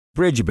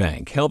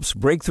Bridgebank helps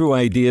breakthrough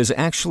ideas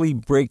actually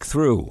break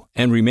through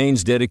and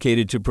remains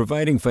dedicated to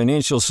providing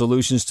financial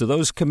solutions to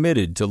those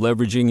committed to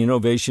leveraging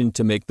innovation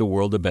to make the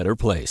world a better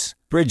place.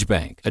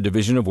 Bridgebank, a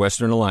division of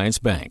Western Alliance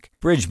Bank.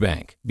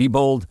 Bridgebank. Be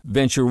bold,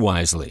 venture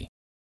wisely.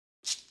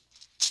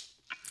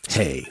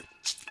 Hey,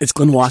 it's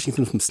Glenn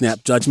Washington from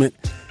Snap Judgment.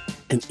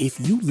 And if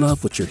you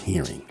love what you're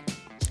hearing,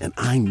 and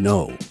I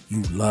know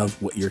you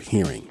love what you're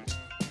hearing,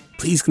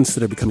 please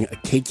consider becoming a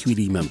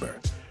KQED member.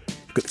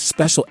 Get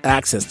special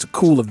access to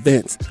cool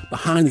events,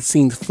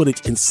 behind-the-scenes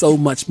footage, and so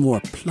much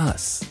more.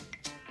 Plus,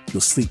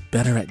 you'll sleep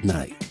better at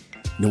night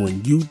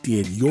knowing you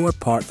did your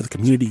part for the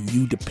community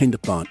you depend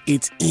upon.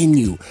 It's in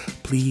you.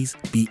 Please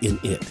be in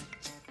it.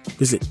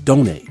 Visit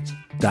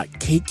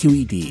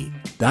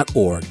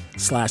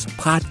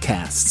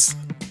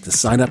donate.kqed.org/podcasts to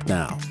sign up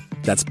now.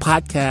 That's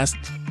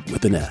podcast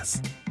with an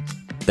S.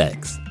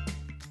 Thanks.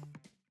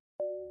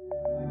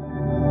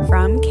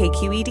 From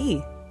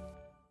KQED.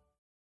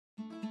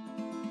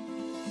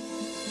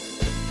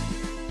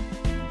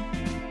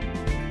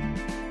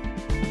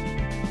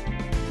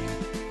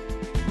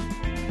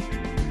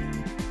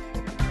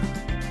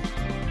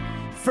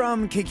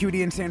 From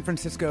KQED in San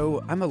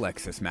Francisco, I'm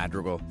Alexis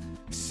Madrigal.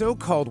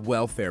 So-called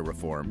welfare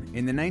reform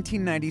in the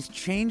 1990s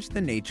changed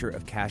the nature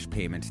of cash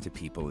payments to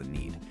people in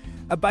need.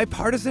 A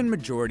bipartisan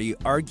majority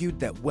argued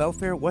that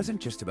welfare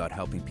wasn't just about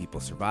helping people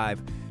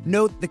survive.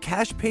 Note, the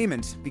cash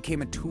payments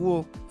became a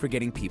tool for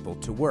getting people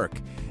to work.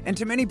 And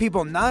to many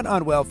people not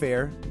on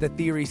welfare, the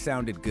theory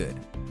sounded good.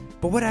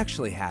 But what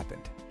actually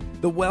happened?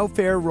 The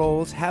welfare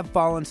rolls have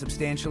fallen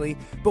substantially,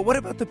 but what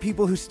about the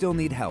people who still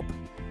need help?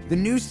 The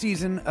new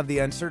season of The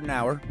Uncertain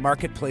Hour,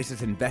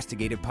 Marketplace's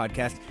investigative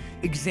podcast,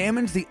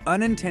 examines the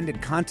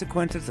unintended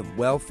consequences of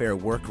welfare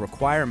work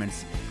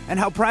requirements and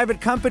how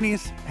private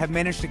companies have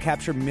managed to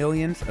capture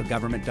millions of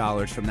government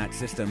dollars from that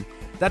system.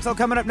 That's all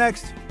coming up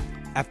next,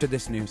 after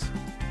this news.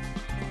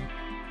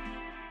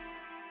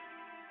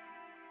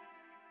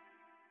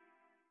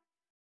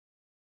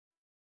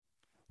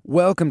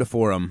 Welcome to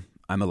Forum.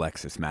 I'm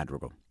Alexis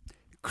Madrigal.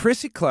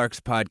 Krissy Clark's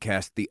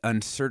podcast, The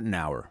Uncertain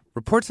Hour,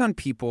 reports on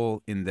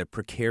people in the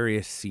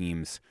precarious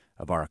seams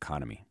of our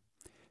economy.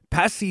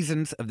 Past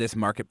seasons of this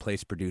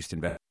Marketplace-produced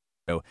investigation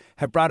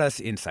have brought us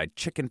inside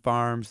chicken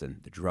farms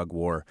and the drug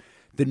war.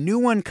 The new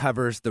one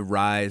covers the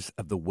rise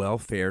of the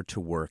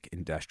welfare-to-work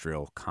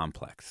industrial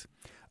complex,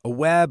 a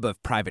web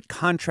of private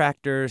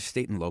contractors,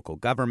 state and local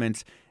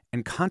governments,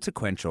 and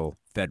consequential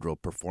federal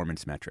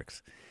performance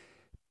metrics.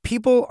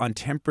 People on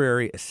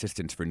temporary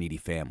assistance for needy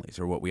families,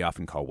 or what we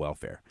often call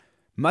welfare,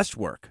 must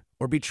work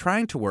or be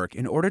trying to work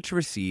in order to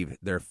receive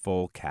their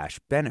full cash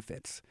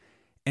benefits.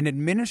 And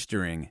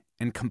administering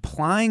and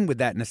complying with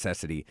that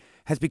necessity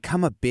has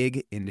become a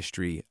big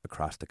industry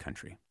across the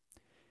country.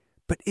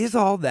 But is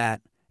all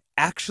that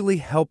actually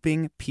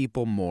helping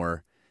people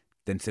more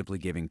than simply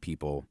giving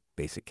people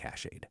basic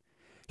cash aid?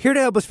 Here to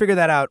help us figure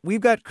that out,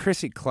 we've got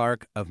Krissy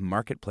Clark of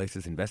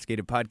Marketplace's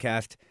investigative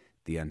podcast,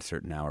 The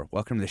Uncertain Hour.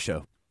 Welcome to the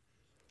show.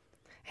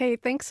 Hey,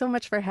 thanks so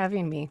much for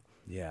having me.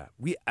 Yeah,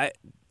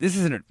 this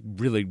is a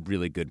really,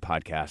 really good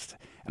podcast.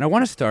 And I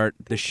want to start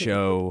the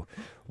show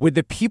with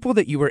the people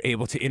that you were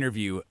able to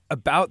interview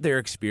about their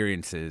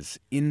experiences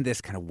in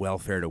this kind of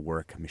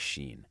welfare-to-work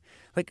machine.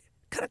 Like,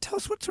 kind of tell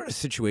us what sort of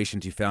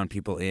situations you found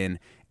people in,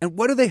 and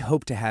what do they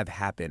hope to have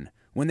happen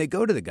when they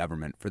go to the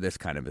government for this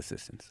kind of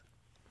assistance?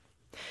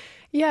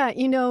 Yeah,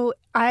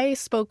 I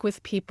spoke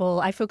with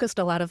people. I focused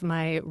a lot of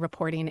my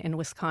reporting in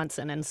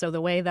Wisconsin. And so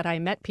the way that I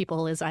met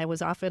people is I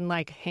was often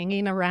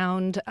hanging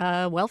around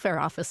welfare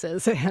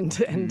offices and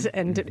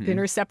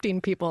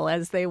intercepting people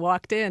as they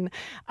walked in.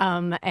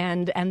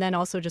 And then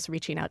also just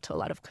reaching out to a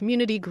lot of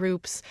community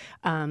groups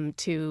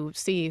to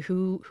see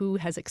who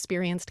has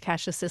experienced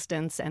cash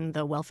assistance and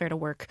the welfare to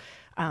work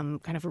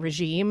kind of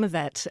regime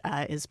that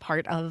is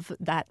part of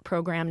that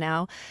program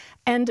now.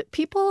 And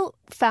people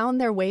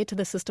found their way to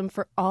the system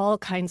for all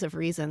kinds of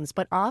reasons.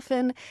 But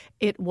often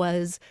it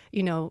was,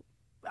 a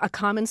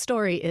common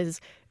story is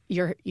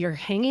you're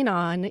hanging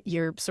on,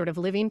 you're sort of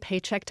living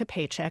paycheck to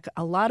paycheck.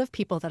 A lot of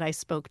people that I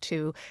spoke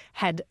to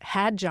had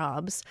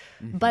jobs,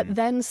 but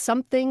then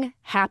something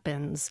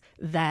happens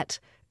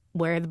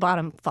where the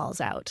bottom falls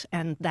out.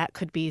 And that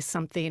could be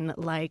something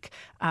like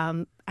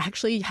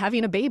actually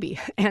having a baby.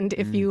 And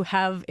if you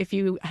have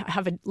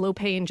a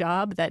low-paying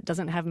job that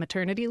doesn't have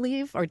maternity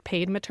leave or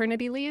paid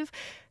maternity leave,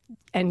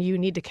 and you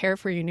need to care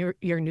for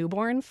your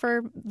newborn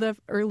for the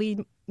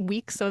early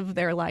weeks of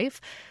their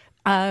life,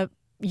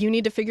 you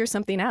need to figure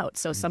something out.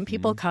 So some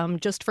people come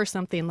just for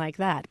something like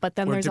that. But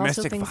then there's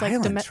also things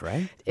violence,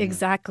 right?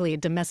 Exactly.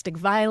 Domestic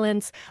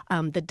violence,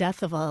 the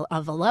death of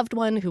a loved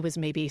one who was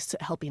maybe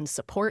helping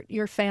support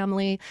your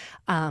family,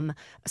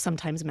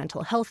 sometimes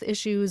mental health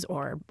issues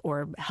or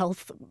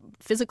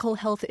physical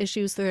health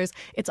issues.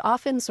 It's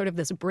often sort of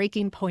this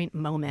breaking point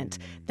moment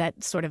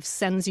that sort of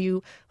sends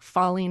you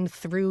falling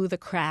through the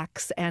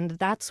cracks. And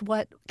that's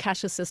what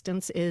cash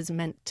assistance is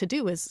meant to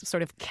do, is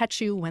sort of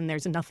catch you when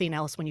there's nothing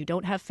else, when you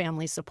don't have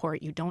family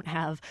support, you don't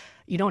have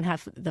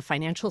the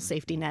financial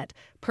safety net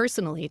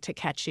personally to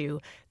catch you.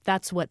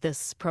 That's what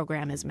this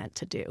program is meant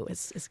to do,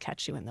 is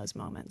catch you in those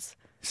moments.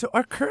 So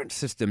our current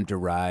system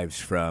derives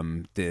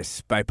from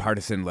this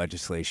bipartisan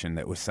legislation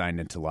that was signed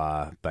into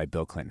law by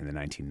Bill Clinton in the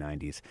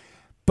 1990s.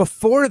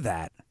 Before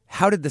that,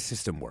 how did the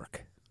system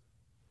work?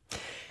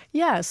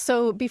 Yeah,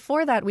 so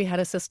before that, we had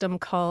a system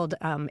called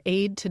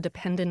Aid to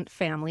Dependent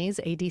Families,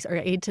 ADC, or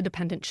Aid to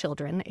Dependent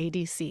Children,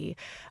 ADC.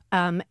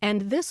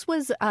 And this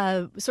was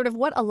sort of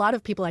what a lot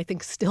of people, I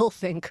think, still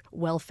think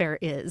welfare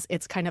is.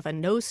 It's kind of a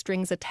no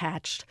strings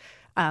attached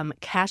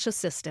cash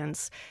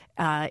assistance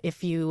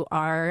if you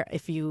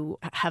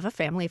have a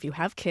family, if you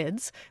have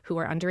kids who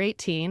are under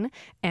 18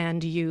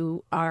 and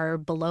you are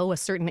below a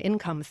certain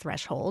income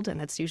threshold,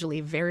 and it's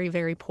usually very,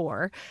 very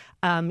poor,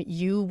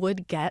 you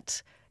would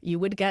get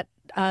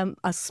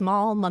a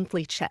small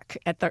monthly check.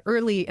 In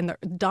the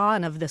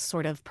dawn of this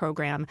sort of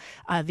program,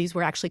 these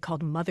were actually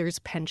called mothers'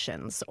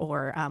 pensions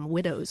or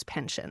widows'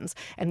 pensions.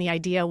 And the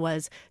idea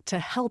was to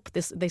help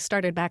this. They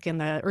started back in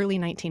the early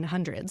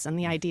 1900s, and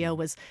the idea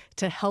was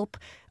to help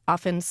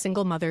often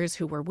single mothers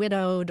who were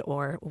widowed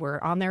or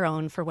were on their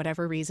own for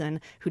whatever reason,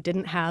 who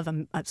didn't have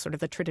a sort of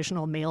the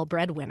traditional male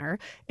breadwinner.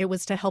 It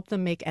was to help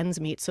them make ends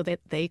meet so that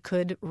they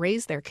could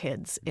raise their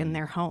kids in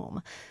their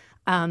home.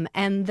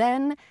 And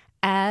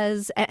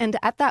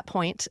at that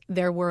point,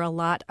 there were a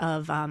lot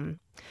of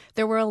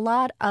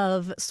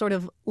sort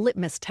of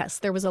litmus tests.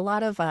 There was a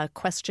lot of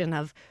question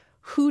of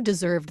who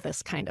deserved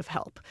this kind of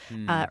help.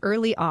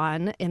 Early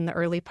on, in the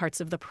early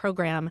parts of the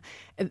program,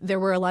 there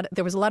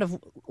was a lot of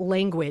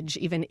language,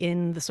 even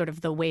in the sort of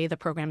the way the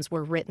programs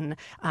were written.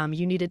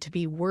 You needed to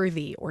be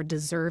worthy or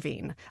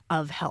deserving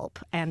of help,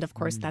 and of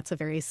course, that's a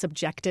very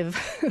subjective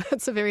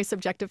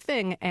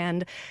thing.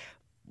 And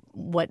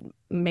what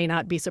may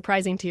not be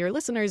surprising to your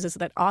listeners is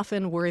that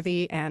often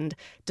worthy and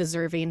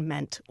deserving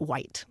meant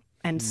white.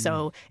 And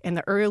so in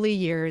the early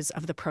years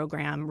of the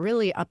program,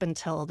 really up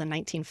until the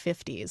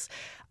 1950s,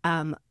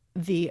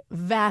 the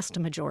vast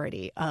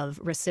majority of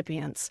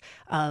recipients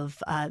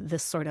of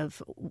this sort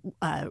of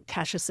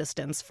cash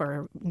assistance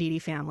for needy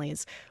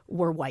families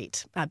were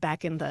white.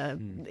 Back in the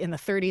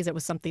 30s, it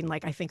was something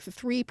like, I think,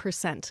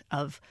 3%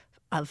 of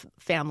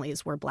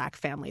families were Black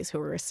families who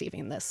were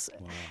receiving this.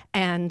 Wow.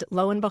 And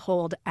lo and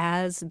behold,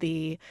 as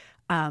the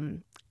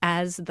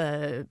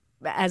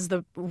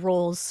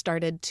roles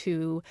started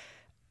to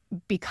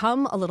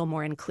become a little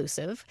more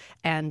inclusive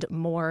and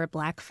more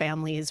Black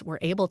families were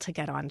able to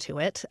get onto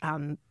it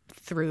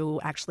through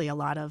actually a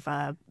lot of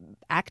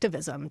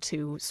activism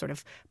to sort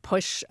of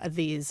push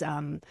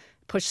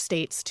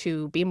states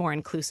to be more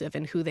inclusive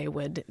in who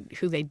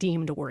they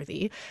deemed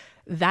worthy.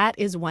 That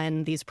is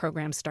when these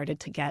programs started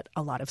to get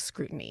a lot of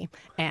scrutiny.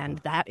 And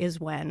that is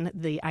when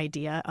the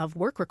idea of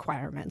work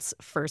requirements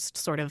first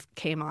sort of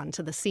came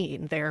onto the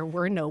scene. There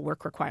were no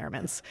work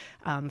requirements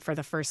for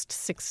the first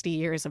 60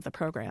 years of the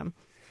program.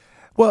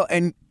 Well,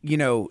 and,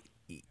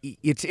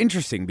 it's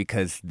interesting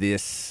because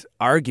this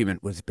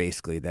argument was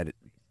basically that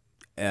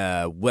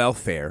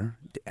welfare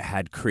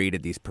had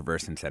created these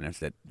perverse incentives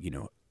that,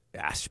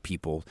 asked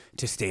people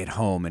to stay at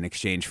home in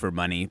exchange for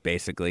money,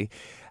 basically.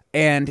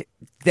 And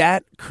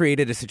that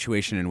created a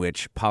situation in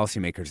which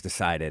policymakers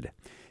decided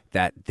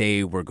that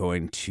they were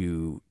going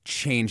to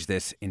change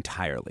this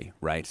entirely,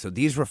 right? So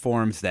these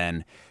reforms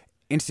then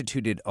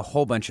instituted a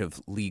whole bunch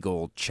of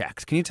legal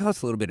checks. Can you tell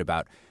us a little bit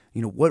about,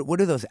 what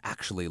do those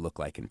actually look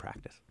like in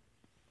practice?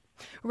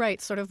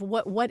 Right. Sort of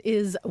what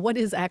is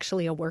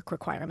actually a work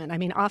requirement? I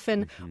mean,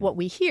 often what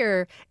we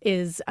hear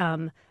is,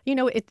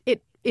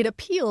 it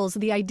appeals,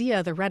 the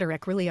idea, the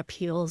rhetoric really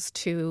appeals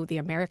to the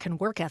American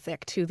work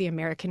ethic, to the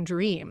American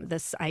dream,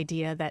 this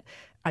idea that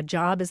a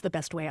job is the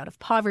best way out of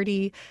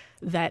poverty,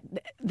 that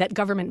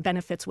government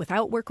benefits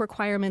without work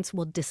requirements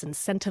will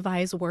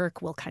disincentivize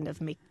work, will kind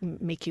of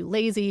make you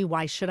lazy.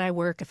 Why should I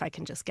work if I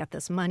can just get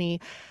this money?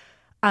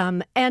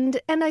 And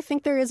I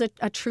think there is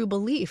a true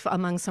belief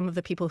among some of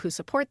the people who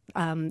support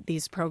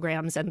these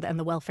programs and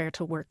the welfare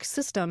to work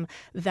system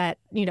that,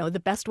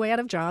 the best way out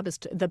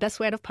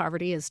of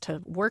poverty is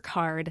to work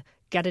hard,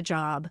 get a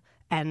job,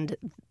 and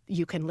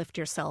you can lift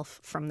yourself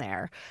from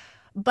there.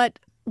 But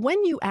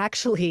when you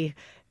actually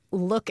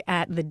look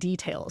at the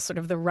details, sort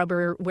of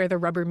where the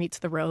rubber meets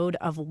the road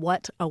of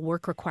what a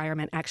work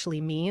requirement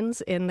actually means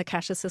in the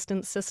cash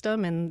assistance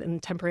system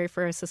and temporary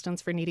for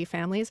assistance for needy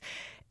families,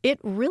 it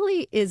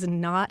really is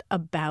not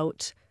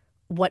about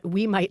what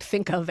we might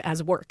think of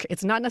as work.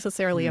 It's not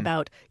necessarily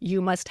about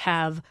you must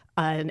have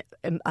a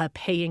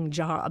paying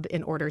job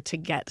in order to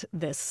get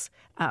this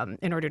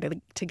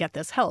to get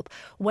this help.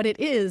 What it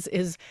is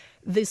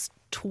this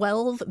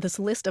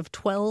list of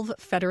 12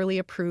 federally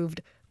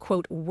approved,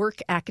 quote,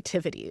 work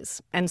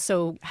activities. And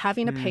so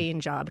having a paying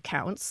job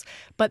counts.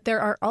 But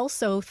there are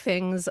also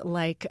things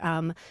like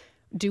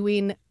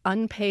doing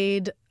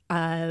unpaid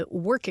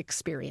work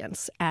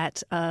experience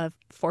at a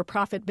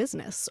for-profit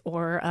business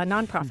or a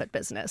nonprofit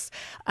business,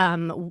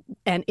 and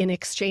in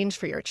exchange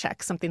for your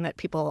check, something that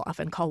people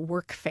often call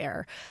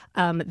workfare.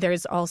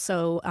 There's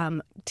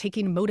also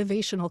taking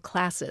motivational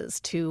classes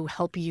to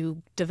help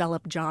you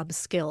develop job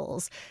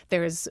skills.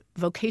 There's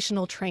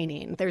vocational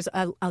training. There's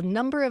a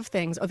number of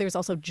things. Oh, there's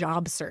also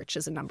job search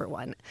is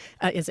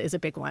a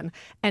big one.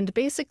 And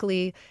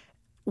basically,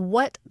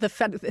 what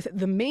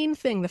the main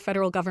thing the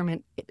federal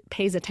government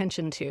pays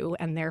attention to,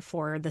 and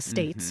therefore the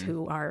states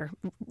who are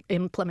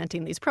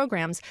implementing these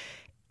programs,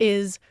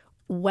 is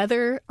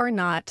whether or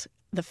not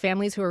the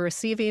families who are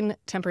receiving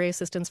temporary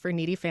assistance for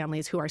needy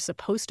families who are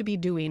supposed to be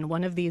doing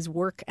one of these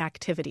work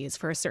activities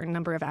for a certain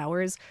number of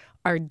hours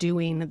are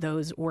doing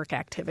those work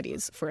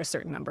activities for a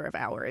certain number of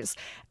hours.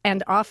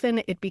 And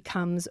often it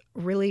becomes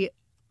really,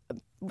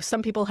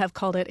 some people have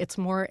called it's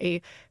more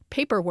a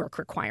paperwork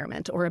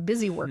requirement or a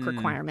busy work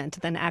requirement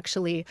than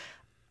actually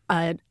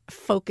a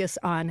focus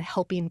on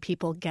helping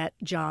people get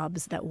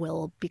jobs that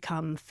will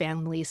become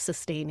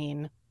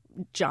family-sustaining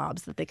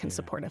jobs that they can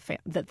support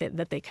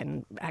that they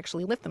can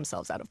actually lift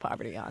themselves out of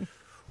poverty on.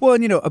 Well,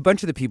 and a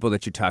bunch of the people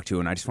that you talk to,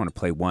 and I just want to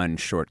play one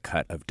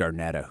shortcut of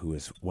Darnetta, who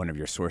is one of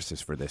your sources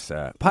for this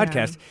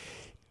podcast,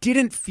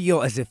 didn't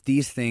feel as if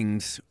these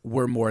things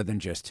were more than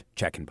just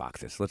checking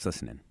boxes. Let's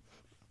listen in.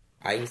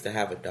 I used to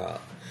have a dog,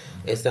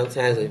 and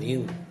sometimes if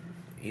you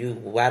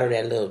water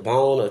that little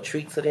bone or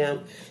treat to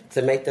them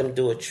to make them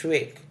do a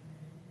trick,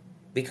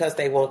 because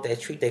they want that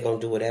treat, they're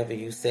going to do whatever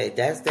you say.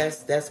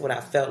 That's what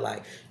I felt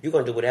like. You're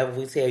going to do whatever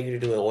we tell you to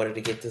do in order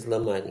to get this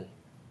little money.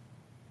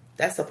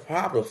 That's a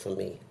problem for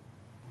me.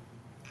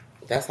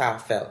 That's how I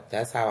felt.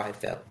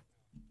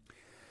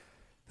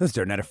 This is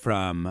Darnetta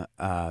from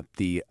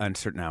the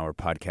Uncertain Hour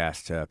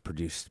podcast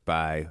produced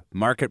by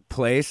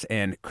Marketplace,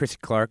 and Krissy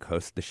Clark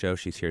hosts the show.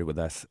 She's here with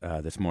us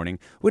this morning.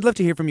 We'd love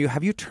to hear from you.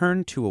 Have you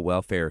turned to a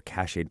welfare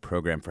cash aid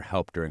program for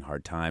help during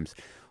hard times?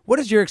 What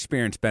has your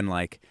experience been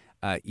like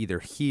either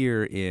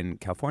here in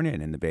California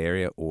and in the Bay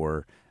Area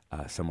or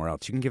somewhere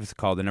else? You can give us a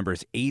call. The number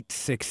is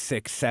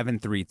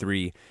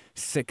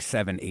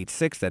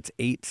 866-733-6786. That's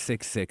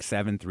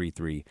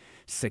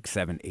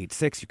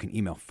 866-733-6786. You can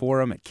email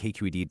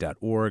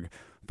forum@kqed.org.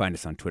 Find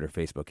us on Twitter,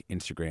 Facebook,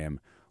 Instagram.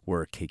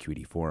 We're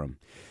KQED Forum.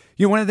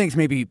 One of the things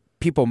maybe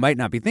people might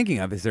not be thinking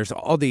of is there's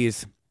all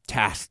these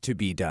tasks to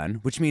be done,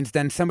 which means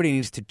then somebody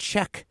needs to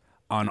check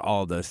on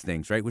all those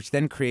things, right? Which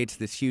then creates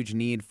this huge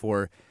need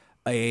for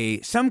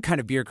some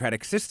kind of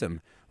bureaucratic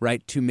system,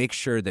 right, to make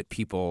sure that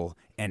people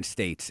and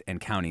states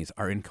and counties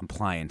are in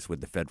compliance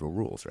with the federal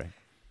rules, right?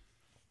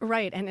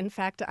 Right. And in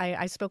fact,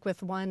 I spoke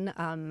with one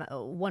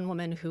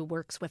woman who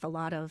works with a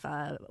lot of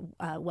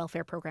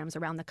welfare programs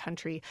around the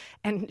country,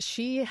 and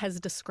she has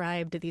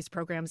described these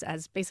programs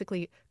as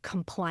basically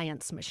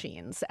compliance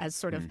machines, as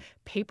sort of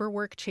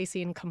paperwork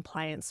chasing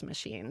compliance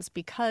machines,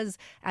 because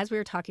as we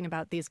were talking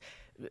about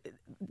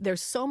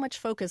there's so much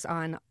focus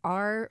on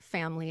our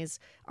families,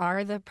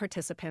 are the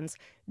participants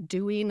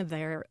doing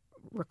their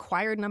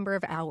required number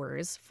of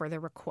hours for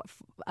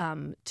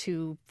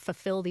to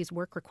fulfill these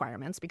work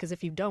requirements, because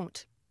if you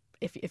don't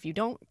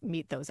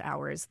meet those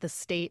hours, the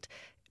state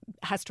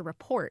has to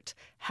report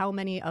how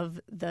many of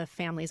the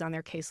families on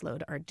their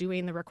caseload are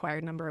doing the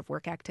required number of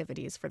work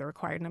activities for the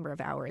required number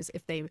of hours.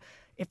 If they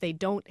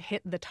don't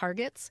hit the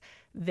targets,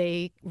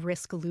 they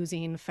risk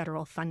losing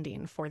federal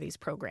funding for these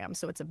programs.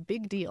 So it's a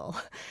big deal.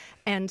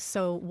 And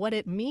so what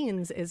it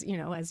means is,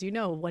 as you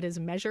know, what is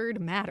measured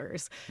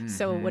matters.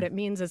 So what it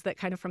means is that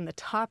kind of from the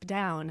top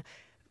down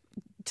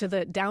to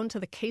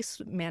the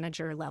case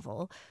manager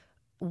level,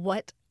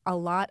 what a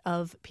lot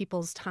of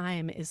people's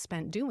time is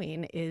spent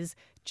doing is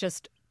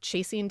just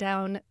chasing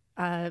down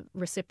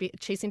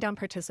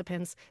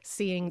participants,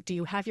 seeing, do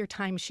you have your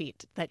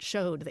timesheet that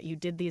showed that you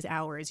did these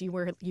hours? You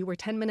were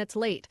 10 minutes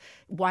late.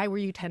 Why were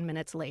you 10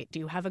 minutes late? Do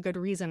you have a good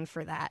reason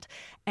for that?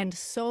 And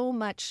so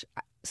much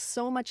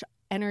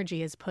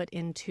energy is put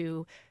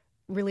into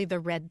really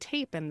the red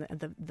tape and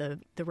the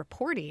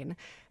reporting,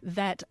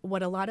 that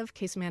what a lot of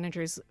case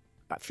managers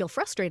feel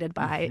frustrated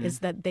by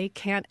is that they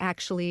can't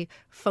actually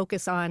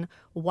focus on,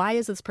 why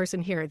is this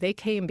person here? They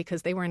came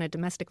because they were in a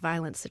domestic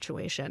violence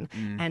situation,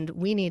 and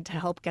we need to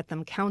help get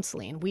them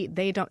counseling.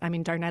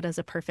 Darnetta is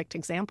a perfect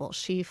example.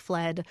 She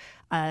fled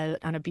an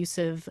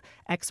abusive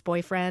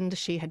ex-boyfriend.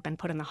 She had been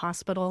put in the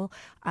hospital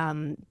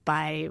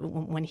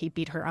when he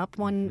beat her up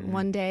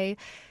one day.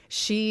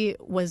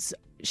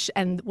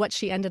 And what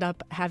she ended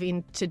up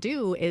having to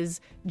do is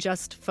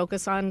just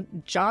focus on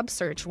job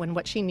search, when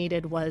what she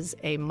needed was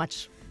a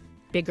much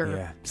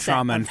bigger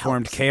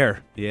trauma-informed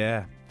care.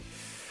 Yeah.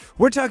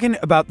 We're talking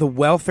about the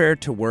welfare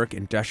to work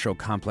industrial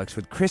complex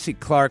with Krissy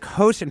Clark,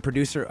 host and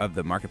producer of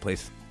the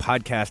Marketplace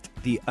podcast,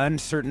 The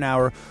Uncertain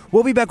Hour.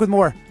 We'll be back with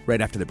more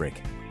right after the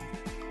break.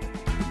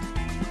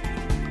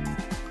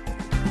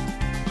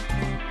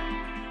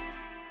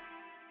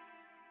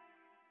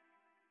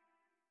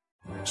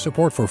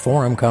 Support for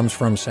Forum comes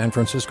from San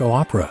Francisco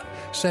Opera.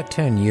 Set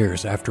 10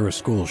 years after a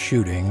school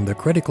shooting, the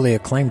critically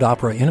acclaimed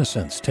opera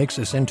Innocence takes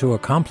us into a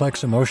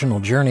complex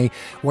emotional journey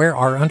where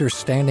our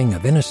understanding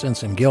of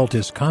innocence and guilt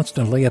is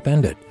constantly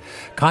upended.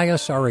 Kaya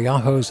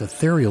Sariaho's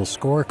ethereal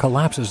score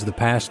collapses the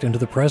past into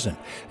the present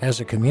as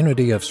a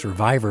community of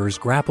survivors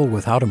grapple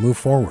with how to move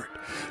forward.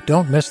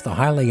 Don't miss the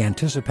highly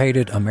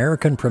anticipated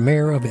American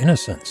premiere of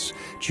Innocence,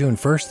 June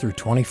 1st through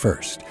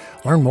 21st.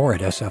 Learn more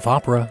at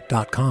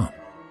sfopera.com.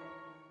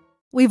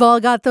 We've all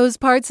got those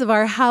parts of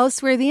our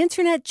house where the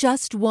internet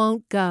just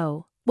won't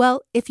go.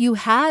 Well, if you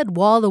had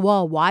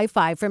wall-to-wall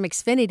Wi-Fi from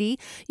Xfinity,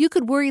 you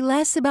could worry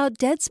less about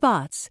dead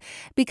spots.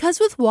 Because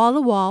with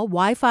wall-to-wall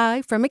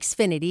Wi-Fi from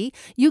Xfinity,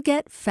 you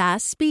get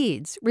fast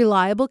speeds,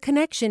 reliable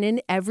connection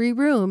in every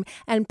room,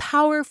 and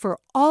power for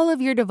all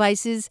of your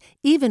devices,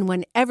 even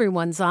when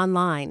everyone's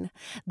online.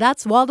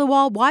 That's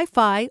wall-to-wall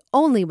Wi-Fi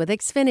only with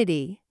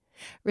Xfinity.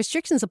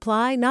 Restrictions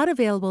apply, not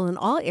available in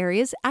all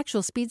areas.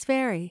 Actual speeds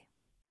vary.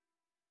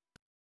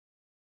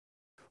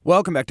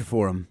 Welcome back to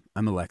Forum.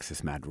 I'm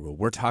Alexis Madrigal.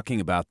 We're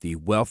talking about the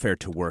welfare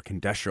to work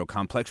industrial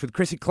complex with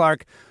Krissy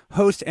Clark,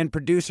 host and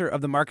producer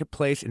of the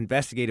Marketplace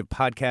investigative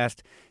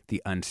podcast,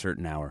 The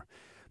Uncertain Hour.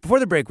 Before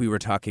the break, we were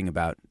talking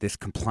about this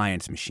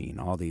compliance machine,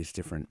 all these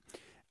different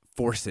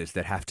forces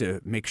that have to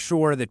make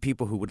sure that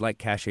people who would like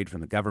cash aid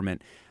from the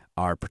government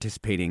are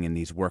participating in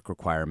these work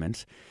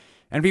requirements.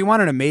 And if you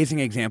want an amazing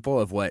example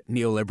of what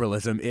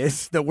neoliberalism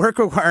is, the work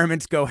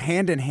requirements go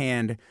hand in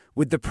hand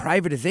with the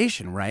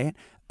privatization, right,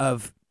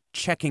 of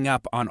checking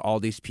up on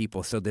all these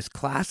people. So this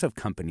class of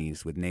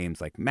companies with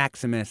names like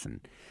Maximus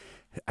and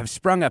have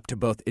sprung up to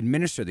both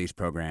administer these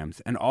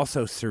programs and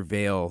also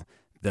surveil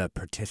the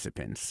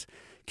participants.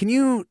 Can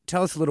you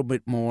tell us a little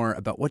bit more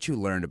about what you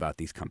learned about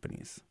these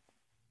companies?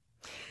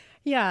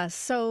 Yeah,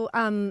 so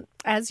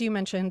as you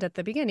mentioned at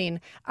the beginning,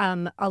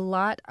 a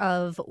lot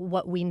of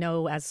what we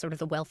know as sort of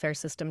the welfare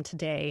system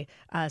today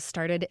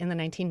started in the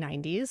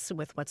 1990s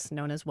with what's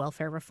known as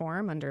welfare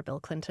reform under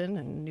Bill Clinton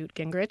and Newt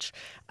Gingrich.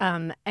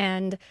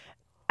 And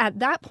at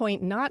that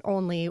point, not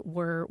only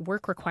were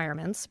work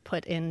requirements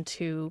put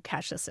into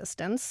cash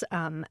assistance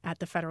at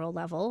the federal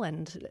level,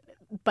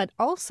 but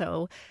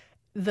also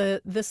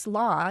this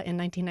law in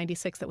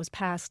 1996 that was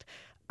passed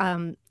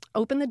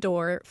opened the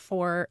door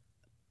for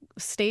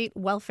state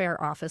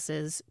welfare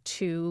offices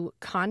to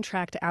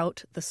contract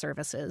out the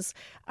services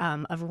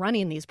of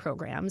running these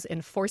programs,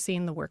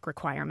 enforcing the work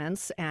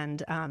requirements,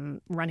 and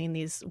running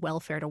these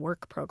welfare to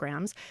work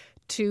programs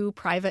to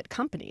private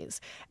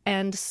companies.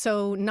 And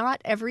so not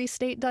every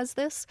state does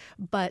this,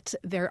 but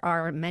there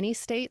are many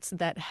states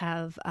that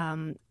have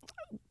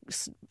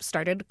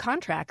started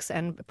contracts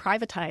and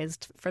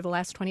privatized for the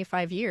last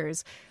 25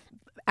 years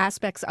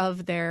aspects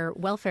of their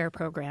welfare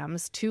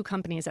programs to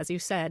companies, as you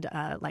said,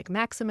 like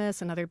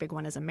Maximus. Another big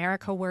one is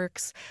America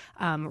Works,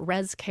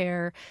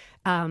 ResCare.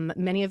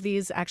 Many of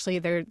these, actually,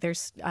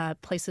 there's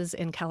places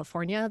in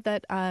California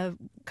that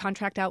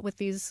contract out with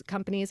these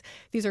companies.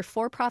 These are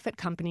for-profit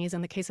companies.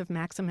 In the case of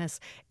Maximus,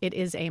 it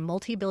is a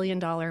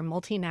multi-billion-dollar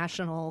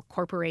multinational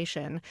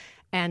corporation,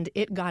 and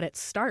it got its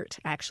start,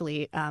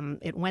 actually.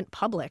 It went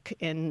public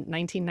in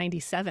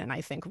 1997,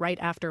 I think, right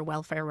after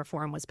welfare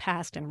reform was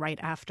passed and right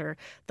after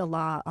the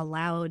law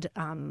allowed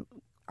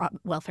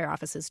welfare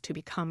offices to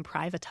become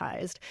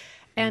privatized.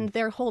 And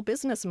their whole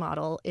business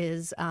model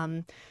is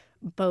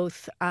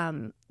both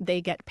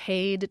they get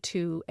paid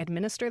to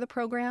administer the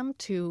program,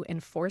 to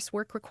enforce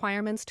work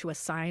requirements, to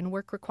assign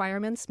work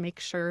requirements, make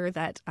sure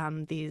that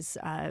these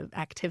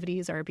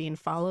activities are being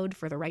followed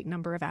for the right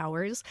number of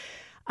hours.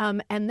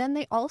 And then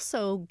they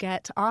also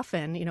get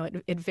often,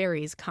 it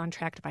varies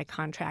contract by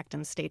contract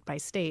and state by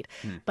state.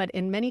 But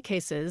in many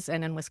cases,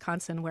 and in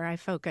Wisconsin where I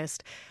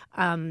focused,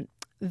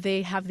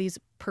 they have these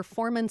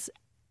performance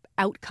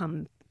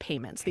outcome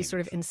payments, these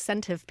sort of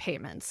incentive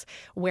payments,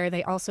 where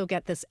they also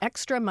get this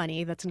extra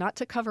money that's not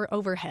to cover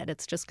overhead.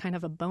 It's just kind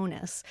of a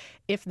bonus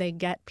if they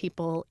get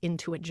people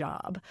into a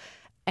job.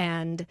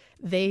 And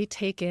they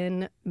take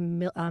in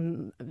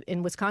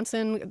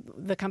Wisconsin,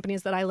 the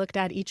companies that I looked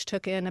at each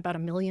took in about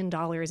 $1 million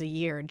a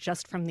year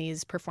just from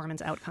these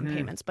performance outcome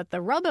payments. But the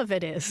rub of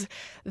it is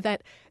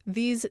that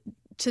these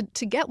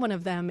to get one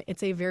of them,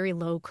 it's a very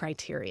low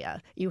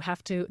criteria.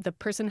 The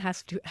person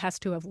has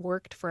to have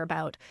worked for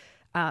about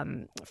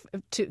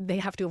they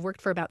have to have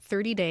worked for about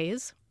 30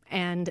 days.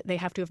 And they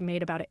have to have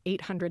made about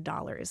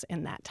 $800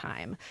 in that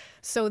time.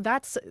 So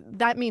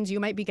that means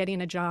you might be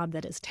getting a job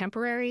that is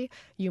temporary.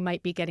 You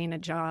might be getting a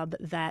job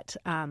that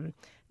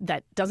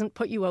doesn't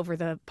put you over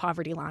the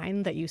poverty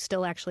line, that you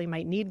still actually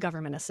might need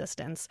government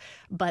assistance.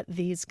 But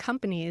these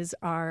companies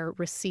are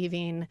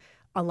receiving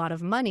a lot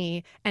of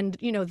money, and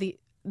the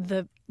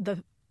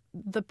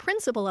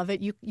principle of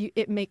it,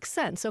 it makes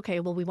sense. Okay,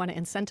 well, we want to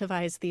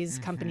incentivize these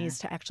companies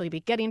to actually be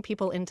getting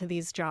people into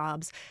these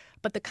jobs.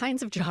 But the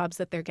kinds of jobs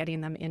that they're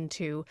getting them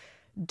into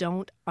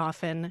don't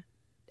often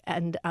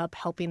end up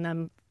helping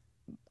them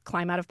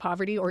climb out of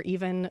poverty or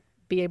even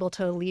be able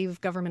to leave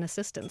government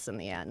assistance in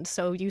the end.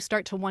 So you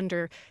start to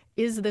wonder,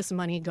 is this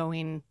money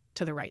going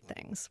to the right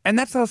things. And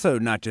that's also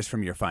not just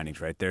from your findings,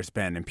 right? There's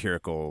been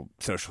empirical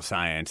social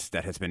science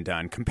that has been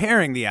done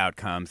comparing the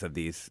outcomes of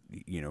these,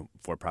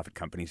 for-profit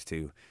companies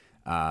to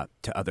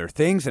other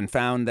things, and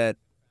found that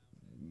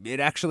it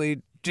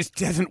actually just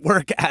doesn't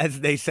work as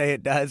they say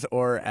it does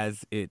or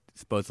as it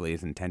supposedly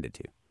is intended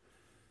to.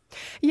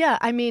 Yeah,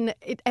 I mean,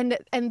 and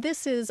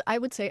this is, I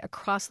would say,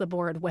 across the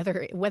board,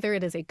 whether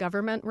it is a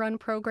government-run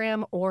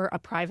program or a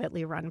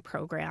privately run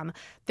program,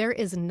 there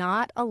is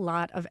not a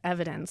lot of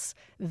evidence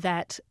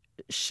that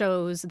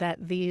shows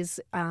that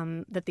these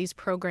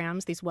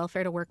programs, these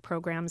welfare to work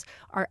programs,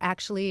 are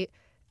actually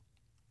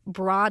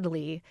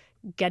broadly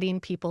getting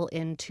people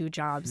into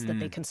jobs that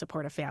they can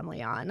support a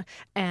family on.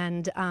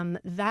 And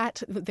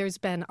that there's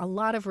been a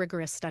lot of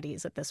rigorous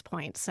studies at this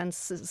point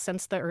since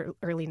the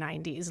early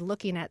 90s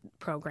looking at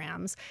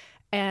programs.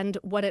 And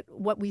what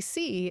we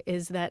see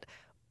is that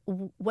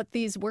what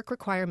these work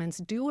requirements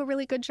do a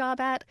really good job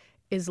at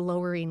is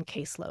lowering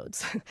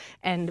caseloads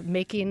and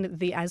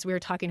making as we were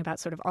talking about,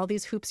 sort of all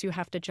these hoops you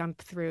have to jump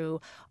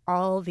through,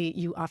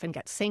 you often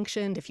get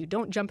sanctioned if you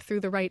don't jump through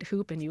the right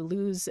hoop, and you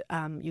lose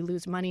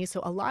money. So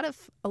a lot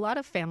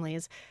of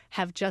families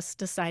have just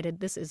decided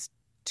this is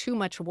too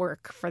much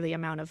work for the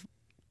amount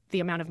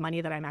of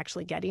money that I'm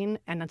actually getting,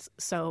 and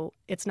so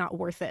it's not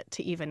worth it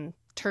to even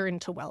turn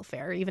to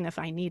welfare, even if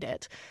I need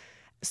it.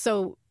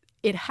 So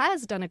it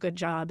has done a good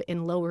job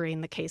in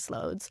lowering the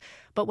caseloads,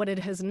 but what it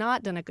has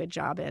not done a good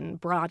job in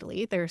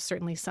broadly, there are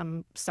certainly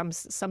some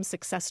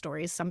success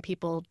stories. Some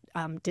people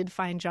did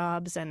find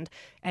jobs and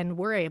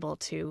were able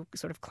to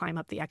sort of climb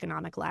up the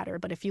economic ladder.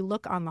 But if you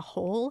look on the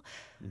whole,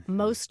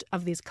 most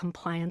of these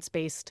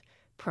compliance-based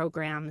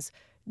programs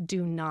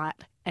do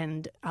not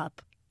end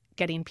up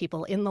getting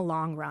people in the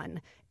long run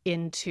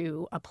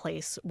into a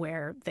place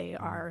where they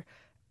are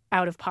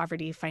out of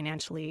poverty,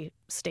 financially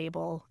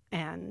stable,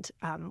 and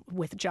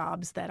with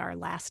jobs that are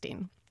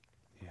lasting.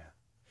 Yeah.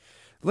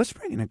 Let's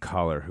bring in a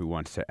caller who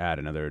wants to add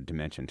another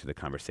dimension to the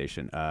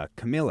conversation.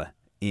 Camilla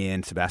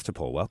in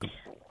Sebastopol, welcome.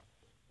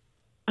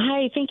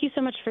 Hi, thank you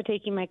so much for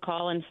taking my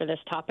call and for this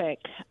topic.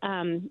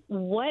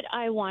 What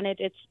I wanted,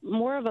 it's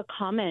more of a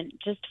comment,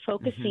 just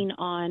focusing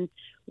on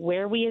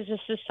where we as a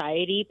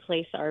society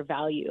place our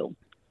value.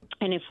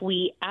 And if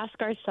we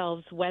ask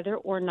ourselves whether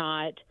or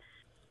not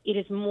it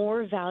is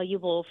more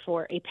valuable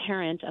for a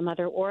parent, a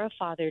mother or a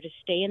father, to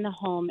stay in the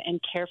home and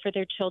care for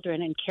their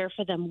children and care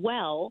for them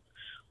well,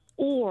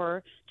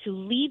 or to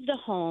leave the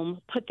home,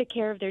 put the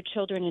care of their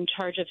children in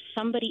charge of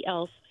somebody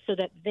else so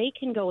that they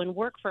can go and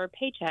work for a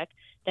paycheck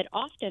that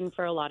often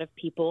for a lot of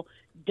people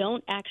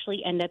don't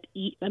actually end up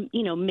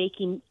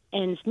making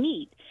ends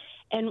meet.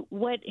 And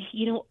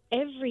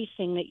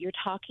everything that you're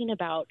talking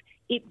about,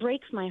 it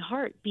breaks my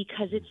heart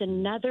because it's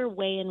another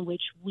way in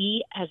which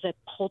we as a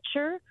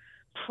culture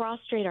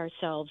prostrate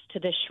ourselves to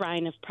the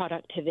shrine of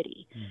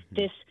productivity,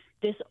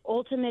 this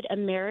ultimate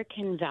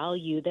American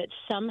value that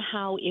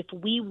somehow if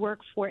we work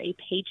for a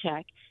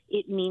paycheck,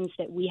 it means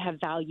that we have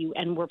value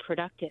and we're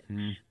productive.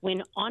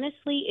 When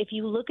honestly, if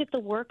you look at the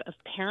work of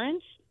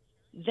parents,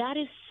 that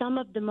is some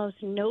of the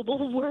most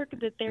noble work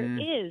that there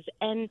is.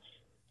 And,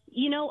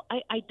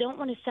 I don't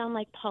want to sound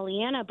like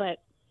Pollyanna, but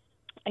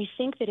I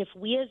think that if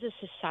we as a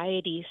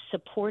society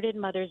supported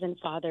mothers and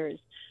fathers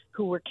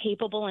who were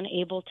capable and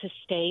able to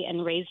stay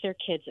and raise their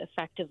kids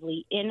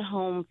effectively in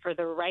home for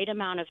the right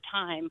amount of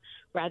time,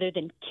 rather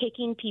than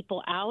kicking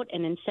people out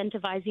and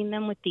incentivizing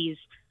them with these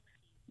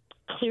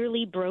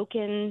clearly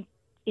broken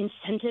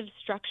incentive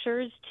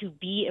structures to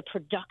be a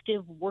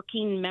productive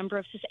working member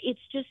of society, it's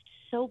just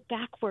so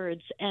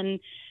backwards. And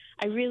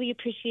I really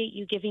appreciate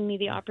you giving me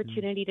the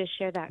opportunity to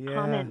share that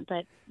comment.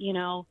 But,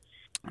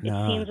 it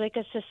seems like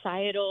a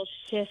societal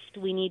shift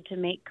we need to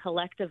make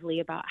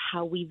collectively about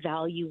how we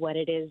value what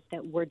it is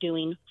that we're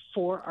doing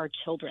for our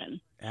children.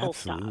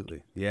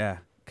 Absolutely. Yeah.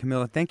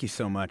 Camilla, thank you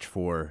so much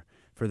for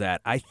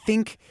that. I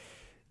think,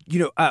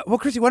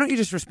 Krissy, why don't you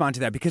just respond to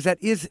that? Because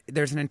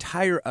there's an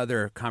entire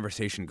other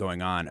conversation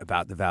going on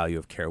about the value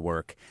of care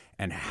work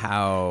and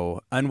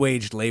how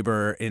unwaged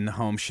labor in the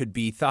home should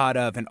be thought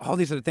of and all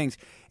these other things.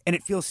 And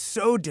it feels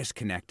so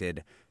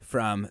disconnected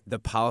from the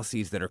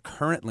policies that are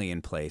currently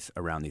in place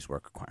around these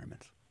work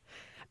requirements.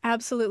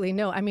 Absolutely.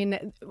 No, I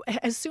mean,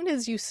 as soon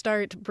as you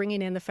start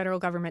bringing in the federal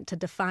government to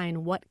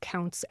define what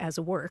counts as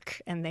work,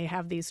 and they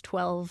have these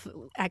 12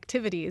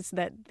 activities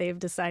that they've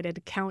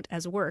decided count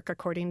as work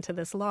according to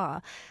this law,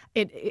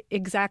 it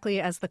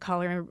exactly as the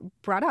caller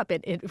brought up,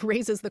 it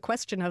raises the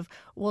question of,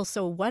 well,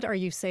 so what are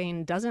you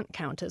saying doesn't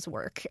count as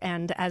work?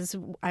 And as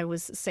I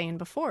was saying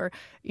before,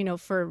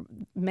 for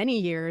many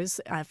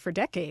years, for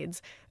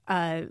decades,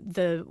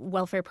 the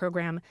welfare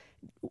program,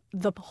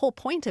 the whole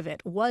point of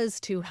it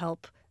was to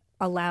help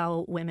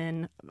allow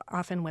women,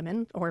 often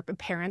women or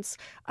parents,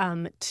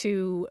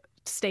 to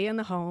stay in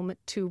the home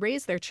to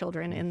raise their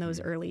children in those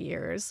early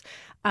years.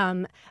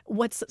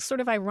 What's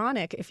sort of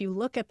ironic, if you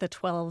look at the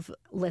 12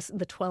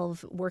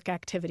 work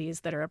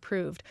activities that are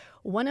approved,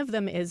 one of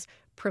them is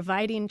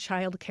providing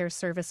child care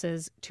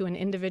services to an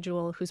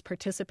individual who's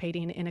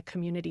participating in a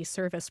community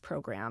service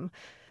program.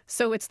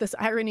 So it's this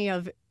irony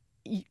of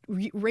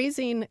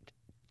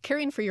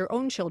caring for your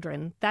own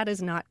children, that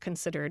is not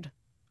considered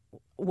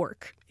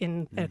work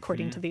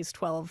according to these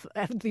 12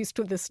 these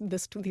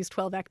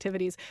 12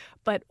 activities,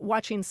 but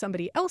watching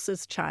somebody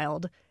else's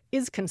child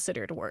is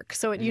considered work.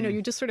 So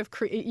you just sort of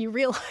you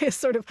realize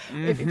sort of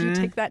if you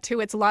take that to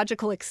its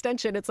logical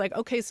extension, it's like,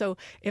 okay, so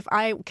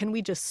can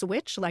we just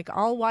switch? Like,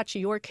 I'll watch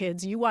your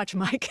kids, you watch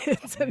my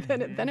kids, and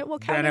then it will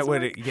count as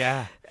work.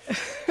 Yeah.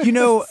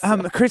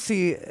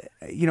 Krissy,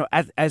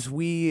 as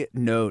we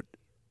note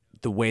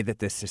the way that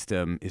this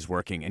system is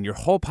working, and your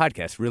whole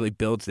podcast really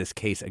builds this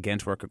case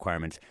against work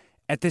requirements,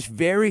 at this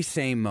very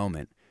same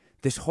moment,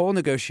 this whole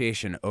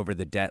negotiation over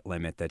the debt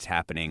limit that's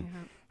happening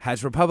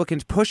has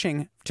Republicans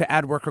pushing to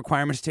add work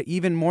requirements to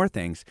even more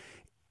things.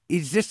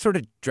 Is this sort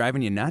of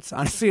driving you nuts,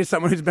 honestly, as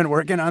someone who's been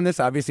working on this,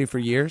 obviously, for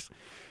years?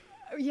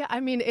 Yeah, I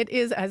mean, it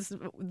is, as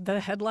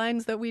the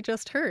headlines that we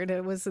just heard.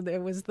 It was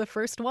the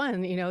first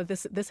one.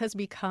 This has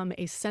become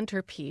a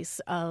centerpiece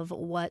of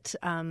what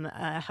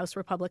House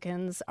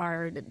Republicans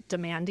are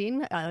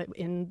demanding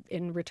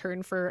in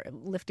return for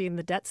lifting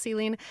the debt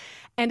ceiling,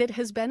 and it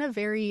has been a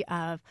very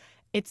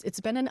It's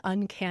been an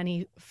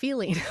uncanny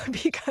feeling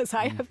because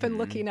I have been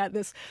looking at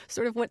this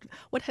sort of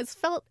what has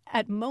felt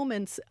at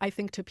moments, I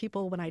think, to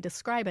people when I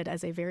describe it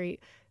as a very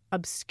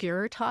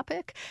obscure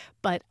topic.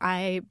 But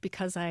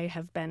because I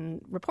have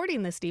been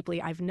reporting this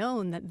deeply, I've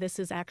known that this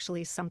is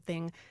actually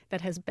something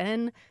that has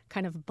been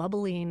kind of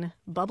bubbling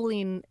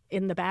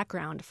in the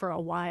background for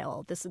a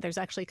while. There's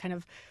actually kind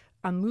of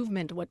a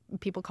movement, what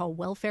people call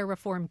welfare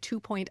reform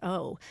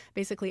 2.0.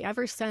 Basically,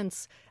 ever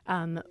since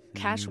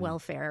cash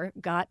welfare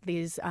got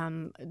these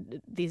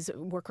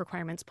work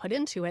requirements put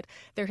into it,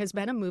 there has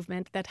been a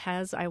movement that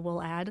has, I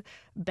will add,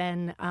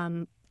 been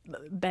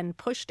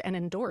pushed and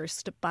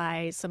endorsed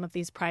by some of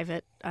these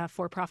private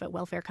for-profit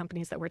welfare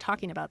companies that we're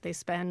talking about. They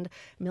spend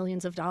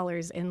millions of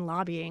dollars in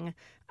lobbying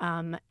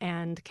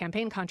and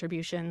campaign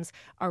contributions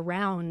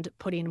around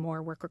putting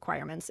more work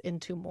requirements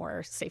into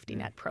more safety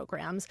net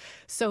programs.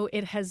 So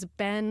it has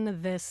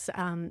been this,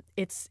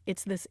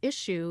 it's this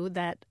issue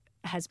that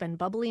has been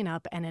bubbling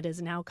up, and it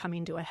is now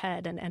coming to a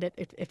head. And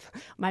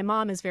my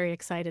mom is very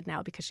excited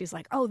now because she's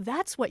like, "Oh,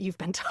 that's what you've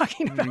been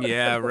talking about for the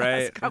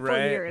last couple of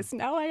years.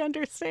 Now I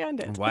understand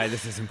it. Why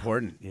this is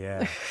important."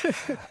 Yeah.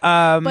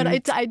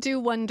 But I do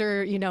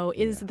wonder,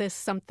 is this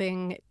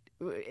something?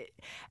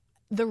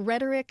 The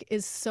rhetoric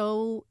is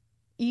so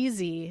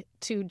easy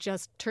to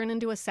just turn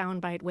into a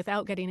soundbite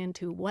without getting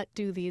into what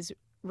do these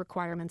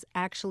requirements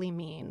actually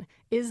mean.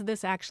 Is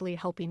this actually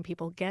helping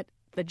people get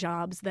the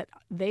jobs that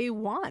they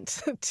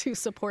want to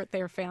support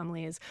their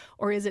families,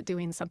 or is it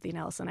doing something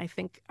else? And I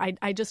think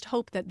I just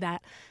hope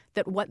that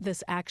what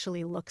this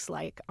actually looks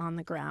like on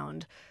the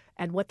ground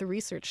and what the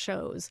research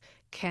shows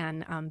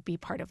can be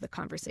part of the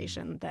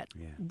conversation that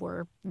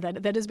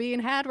is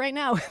being had right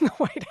now in the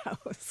White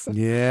House.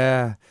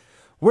 Yeah.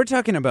 We're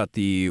talking about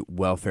the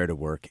welfare to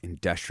work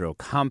industrial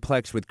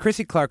complex with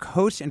Krissy Clark,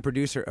 host and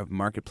producer of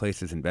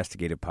Marketplace's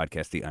investigative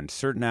podcast, The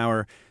Uncertain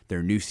Hour.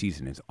 Their new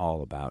season is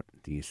all about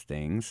these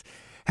things.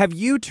 Have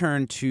you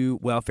turned to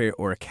welfare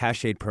or a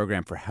cash aid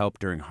program for help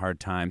during hard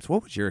times?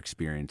 What was your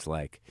experience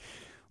like?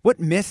 What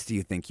myths do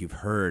you think you've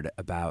heard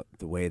about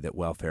the way that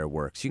welfare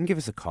works? You can give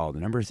us a call. The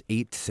number is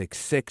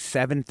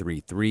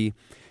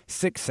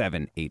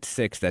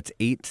 866-733-6786. That's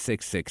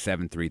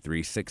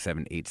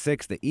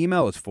 866-733-6786. The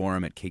email is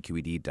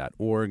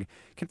forum@kqed.org. You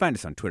can find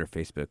us on Twitter,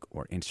 Facebook,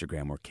 or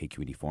Instagram, or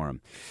KQED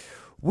Forum.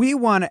 We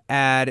want to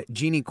add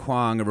Jeanne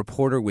Kuang, a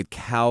reporter with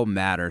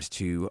CalMatters,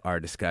 to our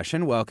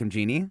discussion. Welcome,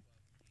 Jeanne.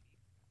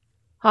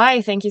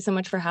 Hi, thank you so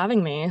much for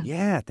having me.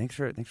 Yeah, thanks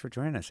for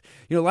joining us.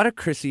 A lot of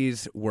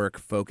Krissy's work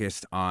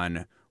focused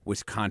on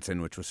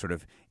Wisconsin, which was sort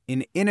of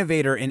an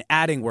innovator in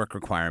adding work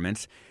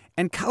requirements.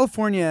 And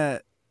California,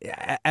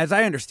 as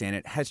I understand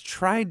it, has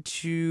tried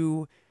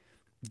to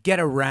get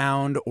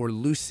around or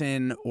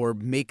loosen or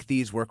make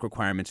these work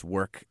requirements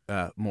work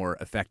more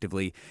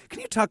effectively. Can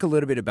you talk a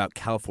little bit about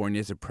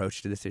California's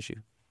approach to this issue?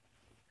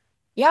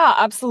 Yeah,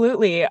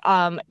 absolutely. It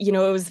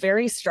was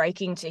very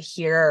striking to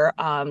hear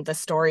the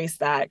stories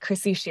that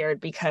Krissy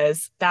shared,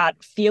 because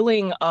that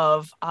feeling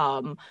of,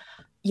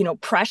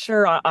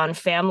 pressure on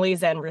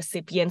families and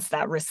recipients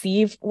that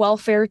receive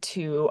welfare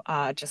to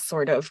just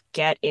sort of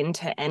get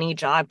into any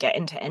job, get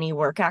into any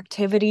work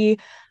activity.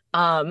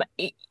 I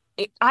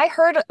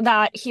heard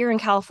that here in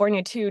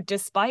California, too,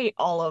 despite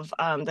all of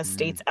the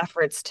state's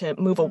efforts to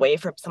move away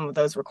from some of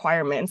those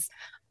requirements.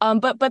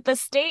 But the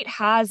state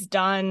has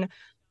done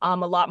a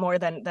lot more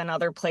than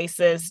other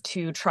places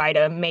to try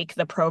to make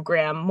the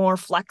program more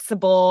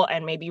flexible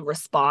and maybe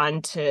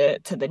respond to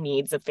the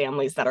needs of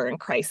families that are in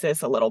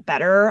crisis a little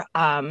better.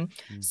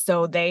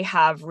 So they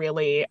have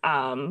really,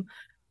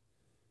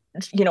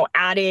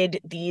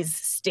 added these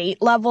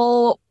state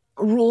level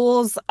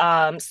rules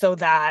so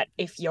that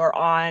if you're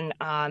on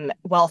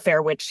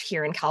welfare, which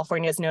here in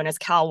California is known as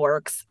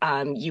CalWorks,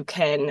 you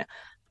can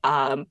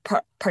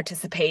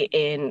participate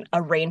in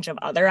a range of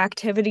other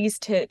activities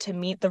to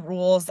meet the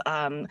rules.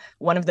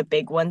 One of the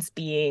big ones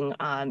being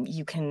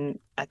you can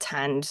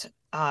attend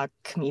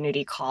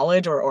community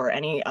college or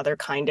any other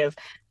kind of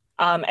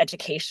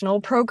educational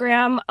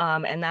program.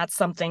 And that's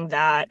something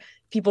that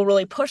people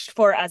really pushed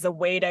for as a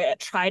way to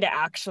try to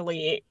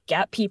actually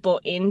get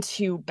people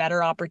into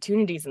better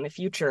opportunities in the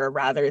future,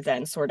 rather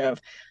than sort of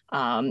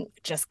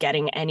just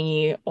getting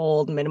any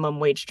old minimum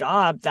wage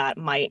job that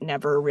might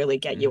never really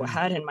get you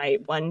ahead and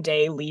might one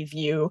day leave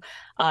you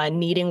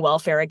needing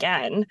welfare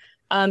again.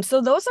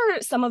 So those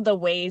are some of the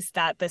ways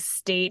that the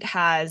state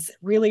has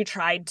really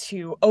tried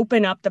to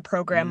open up the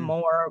program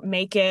more,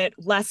 make it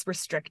less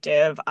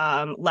restrictive,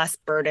 less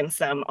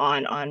burdensome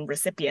on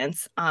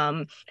recipients.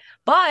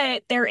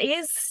 But there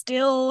is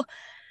still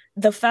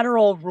the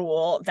federal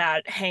rule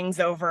that hangs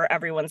over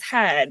everyone's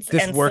heads.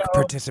 This work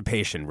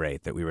participation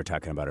rate that we were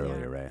talking about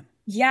earlier, right?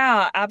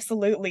 Yeah,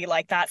 absolutely.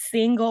 Like that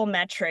single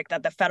metric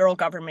that the federal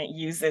government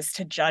uses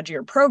to judge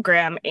your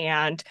program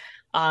and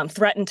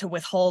threaten to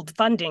withhold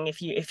funding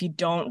if you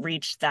don't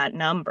reach that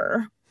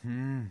number.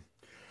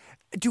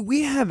 Do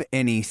we have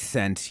any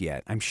sense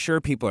yet? I'm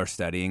sure people are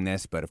studying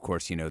this, but of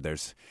course,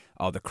 there's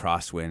all the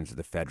crosswinds of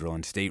the federal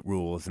and state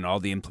rules and all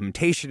the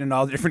implementation in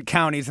all the different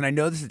counties. And I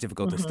know this is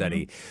difficult to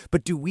study,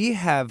 but do we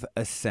have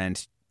a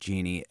sense,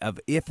 Jeanne, of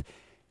if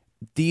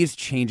these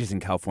changes in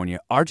California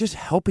are just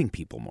helping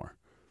people more?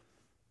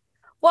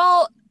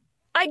 Well,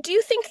 I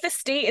do think the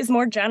state is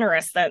more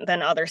generous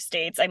than other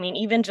states. I mean,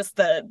 even just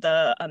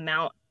the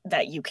amount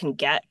that you can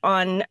get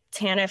on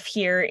TANF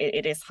here,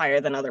 it is higher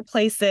than other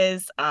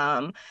places.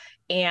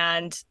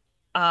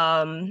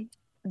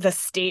 The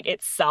state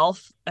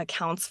itself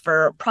accounts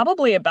for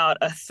probably about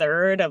a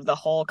third of the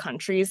whole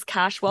country's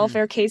cash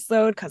welfare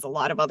caseload, because a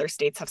lot of other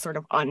states have sort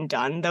of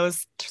undone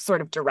those sort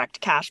of direct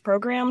cash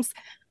programs.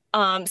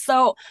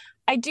 So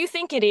I do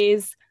think it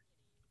is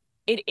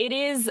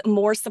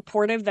more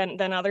supportive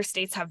than other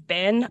states have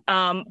been.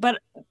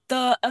 But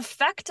the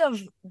effect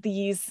of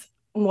these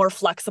more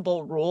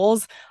flexible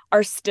rules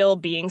are still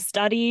being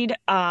studied.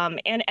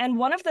 And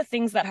one of the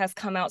things that has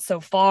come out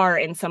so far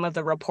in some of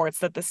the reports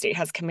that the state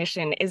has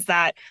commissioned is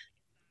that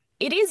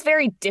it is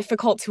very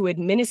difficult to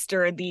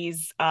administer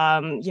these,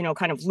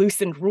 kind of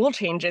loosened rule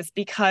changes,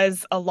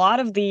 because a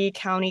lot of the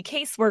county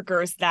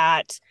caseworkers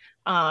that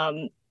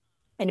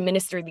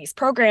administer these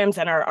programs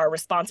and are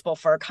responsible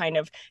for kind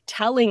of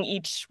telling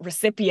each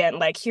recipient,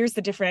 like, here's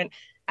the different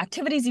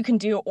activities you can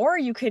do, or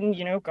you can,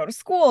 go to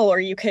school, or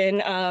you can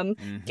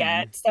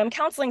get some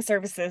counseling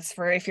services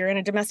for if you're in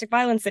a domestic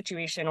violence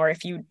situation, or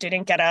if you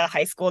didn't get a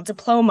high school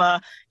diploma,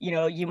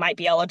 you might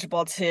be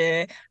eligible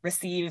to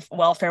receive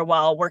welfare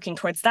while working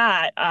towards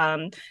that.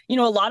 A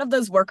lot of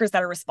those workers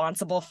that are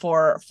responsible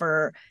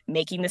for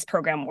making this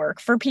program work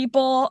for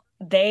people,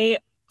 they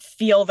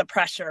feel the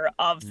pressure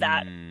of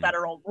that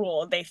federal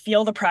rule. They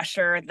feel the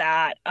pressure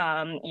that,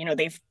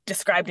 they've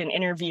described in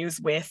interviews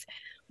with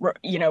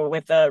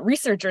the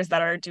researchers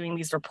that are doing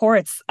these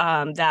reports,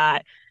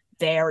 that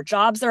their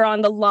jobs are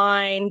on the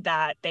line,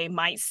 that they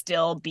might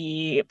still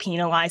be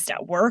penalized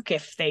at work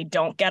if they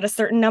don't get a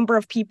certain number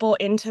of people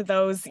into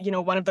those,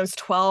 one of those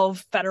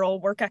 12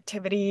 federal work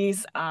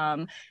activities,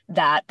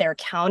 that their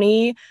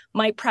county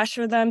might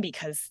pressure them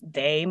because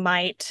they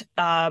might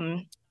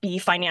be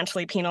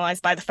financially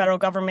penalized by the federal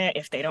government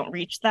if they don't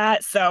reach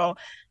that. So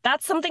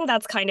that's something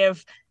that's kind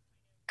of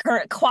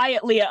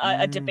quietly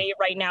a debate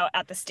right now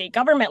at the state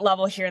government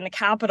level here in the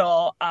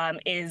Capitol,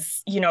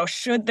 is,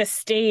 should the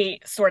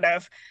state sort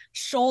of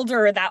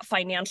shoulder that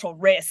financial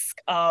risk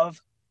of,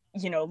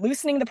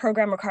 loosening the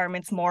program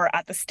requirements more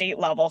at the state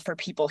level for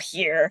people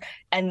here,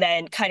 and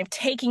then kind of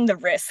taking the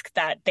risk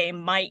that they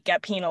might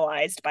get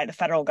penalized by the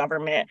federal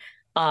government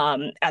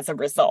as a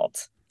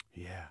result.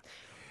 Yeah.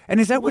 And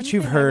is that what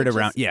you've heard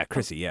around? Yeah,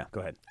 Krissy, yeah, go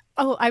ahead.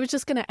 Oh, I was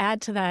just going to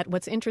add to that.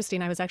 What's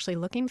interesting, I was actually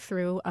looking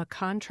through a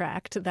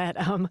contract that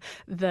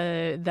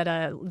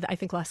I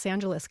think Los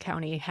Angeles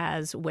County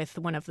has with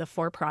one of the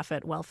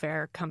for-profit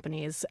welfare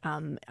companies,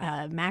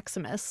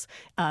 Maximus,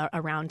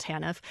 around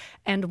TANF.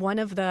 And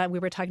we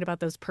were talking about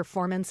those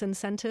performance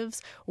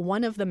incentives.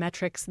 One of the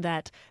metrics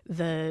that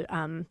the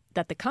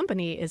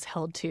company is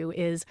held to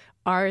is,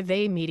 are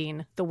they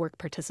meeting the work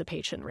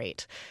participation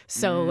rate?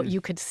 So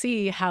you could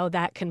see how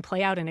that can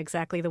play out in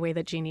exactly the way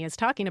that Jeanne is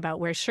talking about,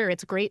 where sure,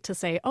 it's great to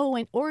say,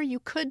 or you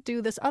could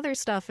do this other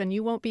stuff and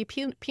you won't be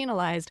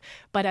penalized.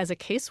 But as a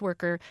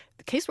caseworker,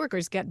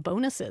 caseworkers get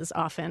bonuses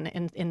often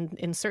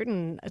in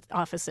certain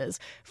offices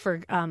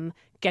for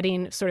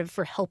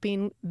for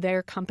helping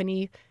their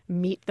company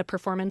meet the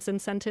performance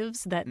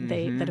incentives that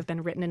that have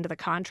been written into the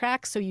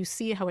contract. So you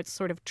see how it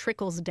sort of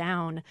trickles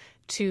down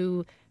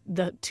to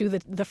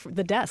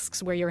the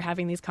desks where you're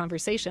having these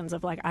conversations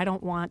of like, I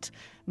don't want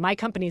my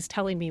company's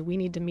telling me we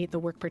need to meet the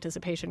work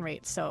participation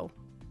rate. So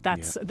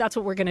that's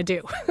what we're going to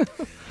do.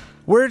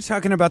 We're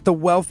talking about the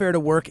welfare to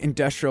work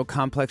industrial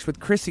complex with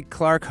Krissy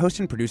Clark, host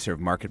and producer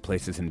of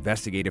Marketplace's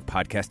investigative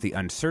podcast, The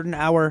Uncertain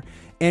Hour,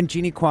 and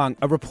Jeanne Kuang,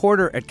 a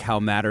reporter at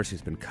CalMatters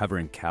who's been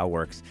covering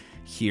CalWorks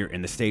here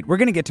in the state. We're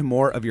going to get to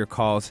more of your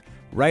calls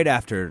right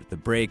after the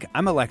break.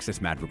 I'm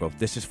Alexis Madrigal.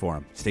 This is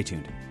Forum. Stay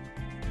tuned.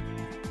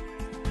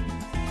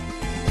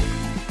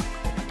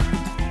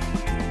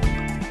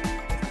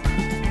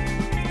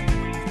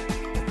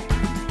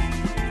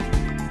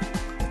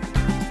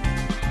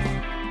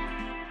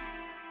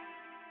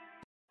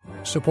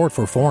 Support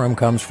for Forum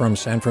comes from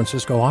San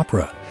Francisco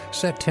Opera.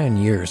 Set 10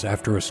 years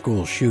after a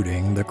school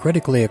shooting, the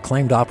critically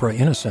acclaimed opera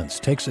Innocence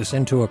takes us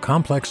into a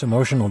complex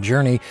emotional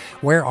journey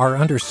where our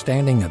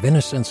understanding of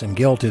innocence and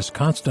guilt is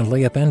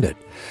constantly upended.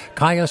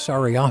 Kaya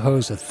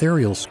Sariaho's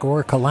ethereal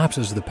score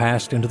collapses the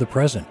past into the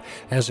present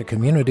as a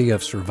community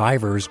of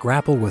survivors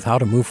grapple with how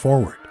to move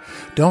forward.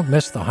 Don't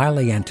miss the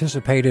highly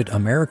anticipated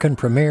American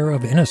premiere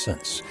of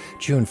Innocence,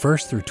 June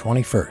 1st through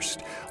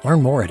 21st.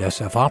 Learn more at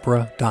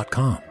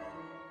sfopera.com.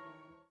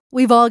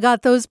 We've all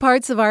got those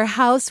parts of our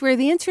house where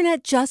the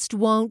internet just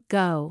won't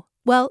go.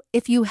 Well,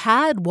 if you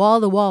had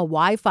wall-to-wall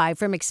Wi-Fi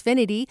from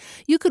Xfinity,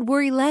 you could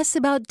worry less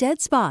about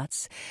dead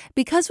spots.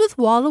 Because with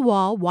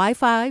wall-to-wall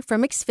Wi-Fi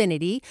from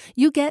Xfinity,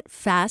 you get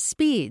fast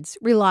speeds,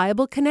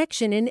 reliable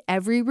connection in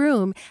every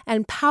room,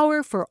 and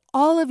power for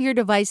all of your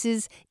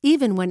devices,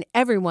 even when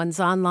everyone's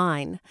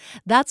online.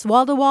 That's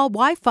wall-to-wall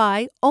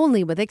Wi-Fi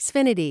only with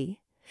Xfinity.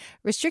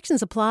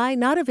 Restrictions apply,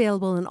 not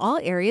available in all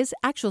areas.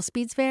 Actual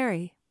speeds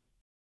vary.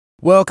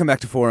 Welcome back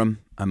to Forum.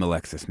 I'm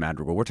Alexis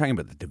Madrigal. We're talking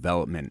about the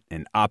development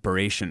and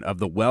operation of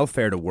the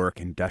Welfare to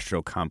Work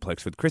industrial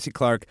complex with Krissy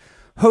Clark,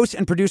 host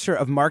and producer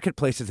of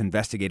Marketplace's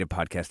investigative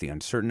podcast, The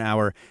Uncertain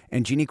Hour,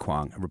 and Jeanne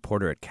Kuang, a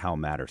reporter at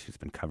CalMatters who's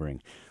been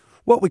covering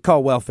what we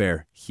call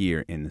welfare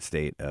here in the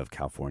state of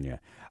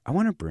California. I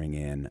want to bring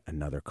in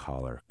another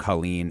caller,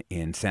 Colleen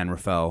in San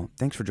Rafael.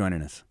 Thanks for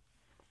joining us.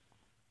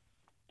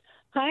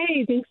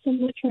 Hi, thanks so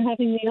much for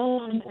having me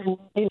on, and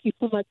thank you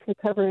so much for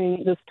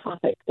covering this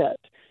topic that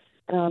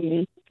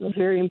was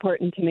very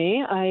important to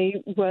me. I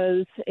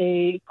was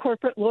a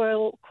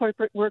loyal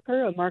corporate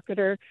worker, a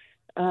marketer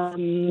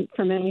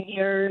for many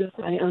years.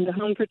 I owned a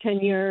home for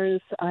 10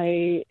 years.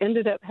 I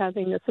ended up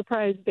having a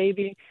surprise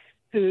baby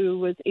who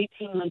was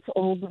 18 months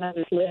old when I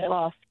was laid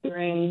off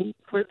during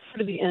sort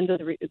of the end of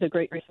the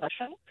Great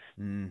Recession.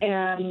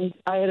 And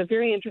I had a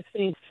very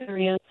interesting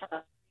experience.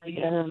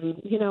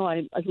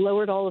 I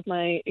lowered all of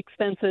my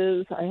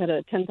expenses. I had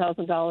a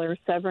 $10,000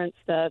 severance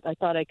that I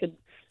thought I could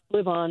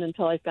live on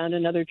until I found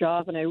another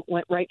job, and I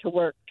went right to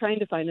work trying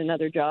to find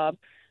another job.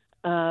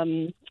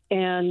 And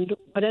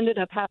what ended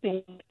up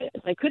happening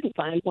is I couldn't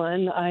find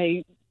one.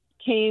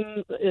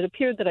 It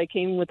appeared that I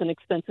came with an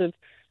expensive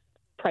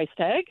price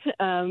tag,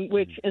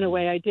 which in a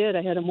way I did.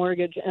 I had a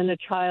mortgage and a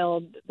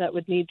child that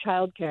would need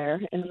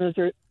childcare, and those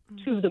are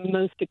two of the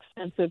most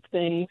expensive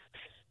things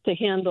to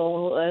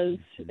handle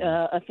as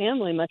a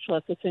family, much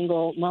less a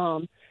single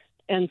mom.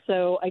 And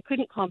so I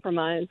couldn't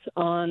compromise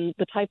on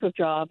the type of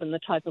job and the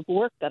type of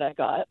work that I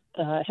got.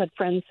 I had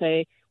friends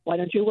say, why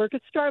don't you work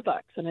at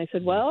Starbucks? And I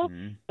said, well,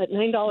 at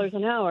 $9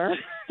 an hour,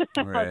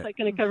 how's that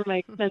going to cover my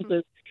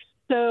expenses?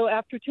 So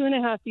after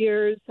 2.5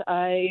 years,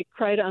 I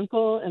cried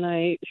uncle and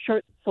I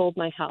short sold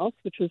my house,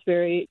 which was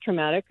very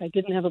traumatic. I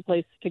didn't have a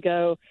place to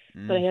go,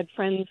 but I had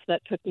friends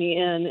that took me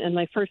in. And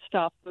my first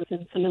stop was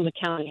in Sonoma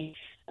County,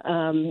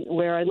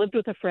 where I lived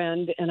with a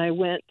friend, and I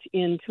went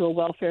into a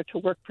welfare to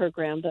work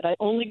program that I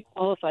only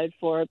qualified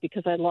for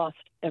because I lost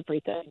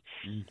everything.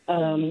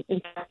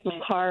 In fact, my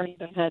car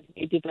even had to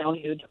be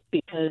devalued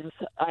because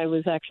I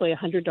was actually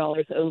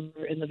 $100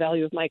 over in the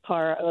value of my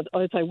car.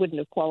 Otherwise, I wouldn't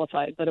have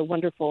qualified, but a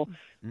wonderful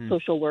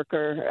social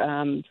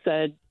worker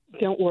said,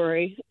 don't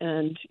worry,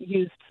 and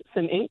used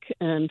some ink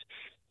and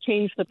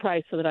changed the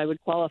price so that I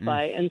would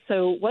qualify. And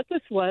so what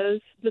this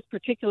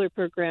particular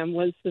program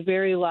was the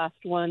very last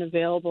one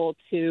available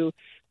to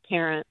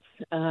parents.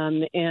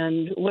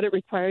 And what it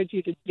required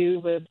you to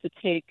do was to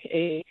take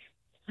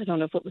I don't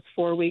know if it was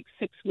 4-week,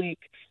 6-week,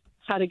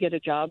 how to get a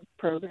job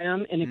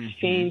program in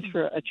exchange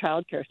for a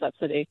child care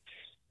subsidy.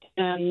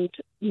 And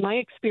my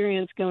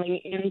experience going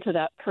into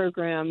that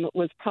program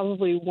was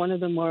probably one of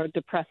the more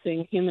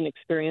depressing human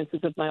experiences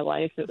of my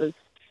life. It was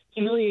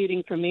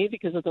humiliating for me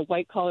because as a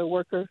white-collar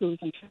worker who was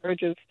in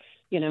charge of,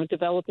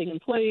 developing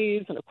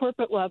employees on a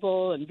corporate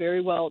level and very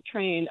well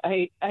trained,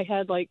 I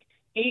had like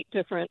 8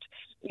 different,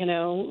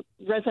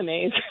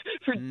 resumes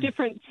for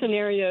different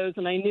scenarios,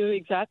 and I knew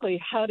exactly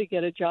how to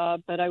get a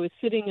job, but I was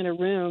sitting in a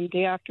room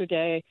day after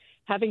day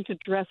having to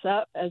dress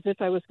up as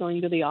if I was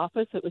going to the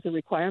office. It was a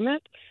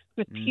requirement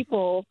with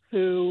people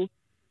who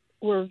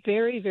were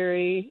very,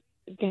 very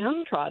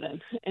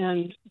downtrodden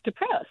and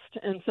depressed.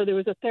 And so there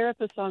was a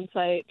therapist on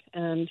site,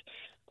 and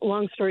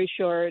long story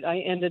short, I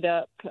ended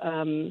up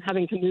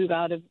having to move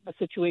out of a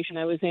situation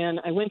I was in.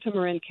 I went to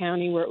Marin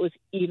County where it was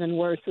even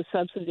worse. The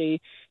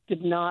subsidy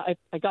did not,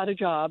 I got a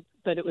job,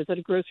 but it was at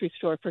a grocery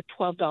store for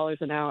 $12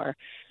 an hour.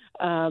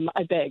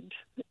 I begged,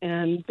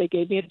 and they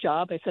gave me a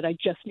job. I said, I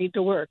just need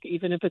to work.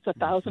 Even if it's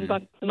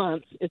 $1,000 a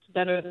month, it's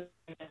better than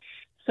that.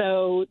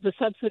 So the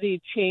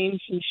subsidy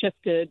changed and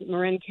shifted.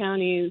 Marin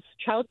County's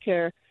child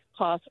care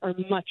costs are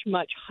much,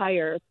 much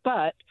higher,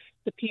 but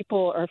the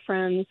people, our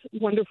friends,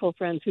 wonderful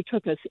friends who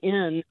took us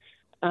in,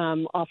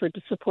 offered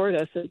to support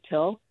us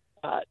until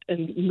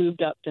and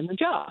moved up in the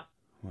job.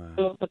 Wow.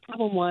 So the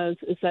problem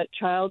is that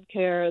child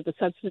care, the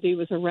subsidy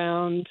was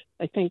around,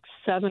 I think,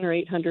 $700 or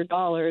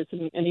 $800,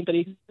 and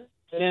anybody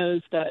who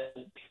knows that,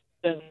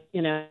 8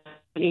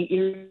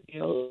 years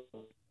ago,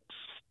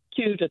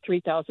 $2,000 to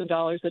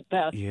 $3,000 at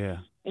best. Yeah.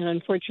 And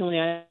unfortunately,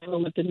 I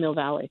lived in Mill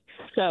Valley.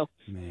 So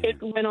it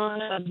went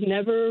on. I've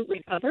never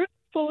recovered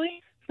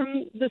fully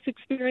from this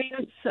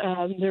experience.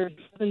 There's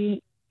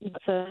been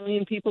 7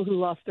 million people who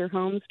lost their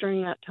homes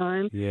during that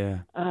time. Yeah.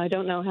 I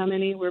don't know how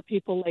many were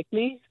people like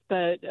me,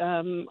 but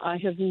I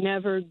have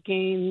never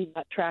gained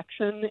that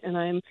traction, and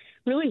I'm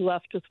really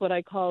left with what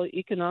I call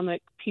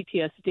economic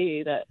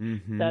PTSD,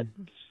 that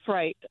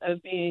fright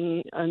of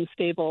being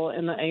unstable.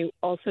 And I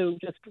also,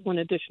 just one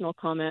additional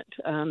comment,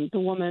 the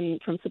woman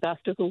from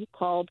Sebastopol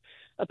called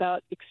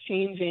about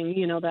exchanging,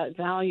 that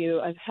value.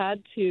 I've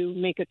had to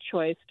make a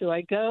choice. Do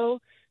I go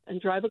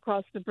and drive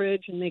across the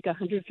bridge and make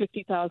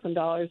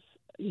 $150,000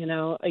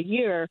 a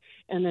year,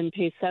 and then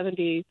pay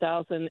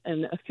 $70,000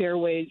 and a fair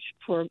wage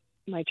for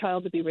my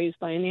child to be raised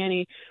by a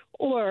nanny,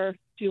 or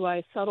do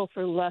I settle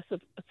for less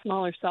of a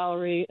smaller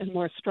salary and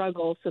more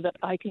struggle so that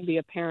I can be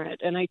a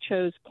parent? And I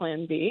chose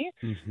Plan B.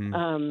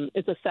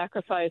 It's a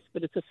sacrifice,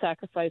 but it's a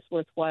sacrifice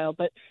worthwhile.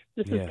 But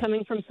this is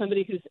coming from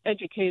somebody who's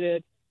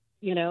educated,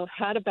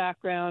 had a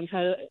background,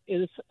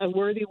 is a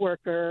worthy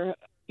worker,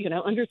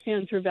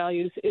 understands her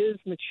values, is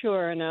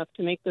mature enough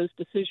to make those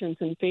decisions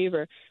in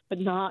favor, but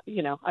not,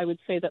 I would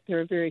say that there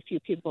are very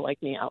few people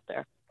like me out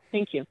there.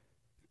 Thank you.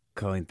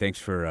 Colleen, thanks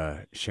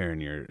for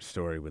sharing your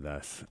story with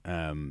us.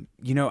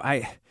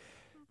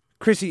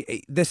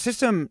 Krissy, the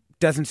system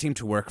doesn't seem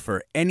to work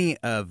for any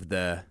of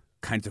the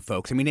kinds of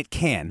folks. I mean, it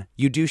can.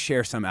 You do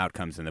share some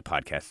outcomes in the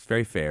podcast. It's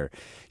very fair.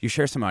 You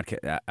share some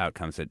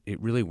outcomes that it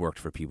really worked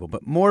for people,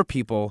 but more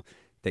people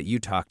that you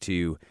talk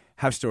to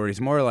have stories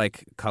more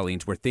like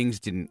Colleen's where things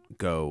didn't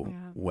go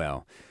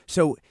well.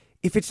 So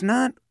if it's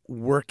not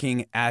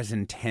working as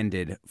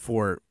intended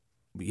for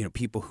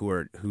people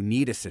who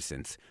need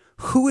assistance,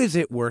 who is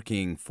it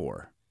working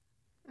for?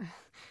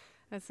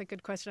 That's a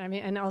good question. I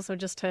mean, and also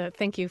just to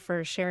thank you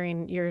for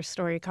sharing your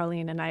story,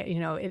 Colleen. And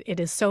it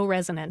is so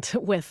resonant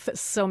with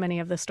so many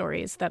of the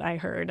stories that I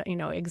heard,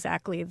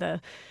 exactly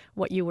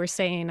what you were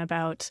saying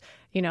about,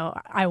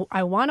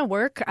 I want to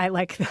work.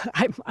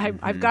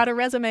 I've got a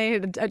resume.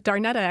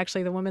 Darnetta,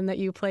 actually, the woman that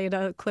you played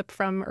a clip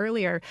from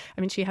earlier,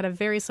 I mean, she had a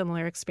very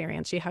similar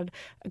experience. She had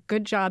a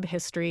good job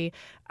history,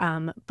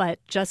 but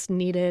just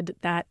needed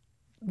that.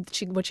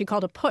 What she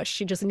called a push.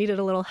 She just needed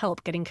a little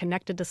help getting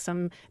connected to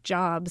some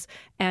jobs.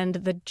 And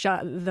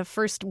the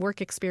first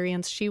work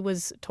experience she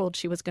was told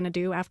she was going to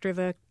do after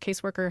the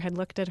caseworker had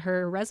looked at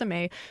her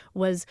resume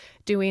was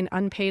doing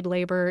unpaid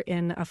labor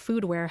in a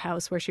food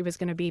warehouse where she was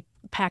going to be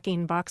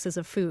packing boxes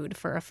of food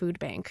for a food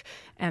bank.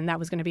 And that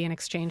was going to be in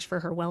exchange for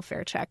her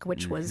welfare check,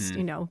 which was,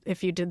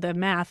 if you did the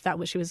math,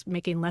 she was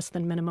making less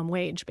than minimum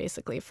wage,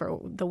 basically, for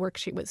the work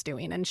she was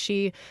doing. And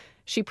she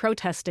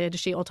protested.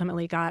 She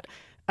ultimately got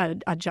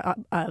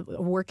a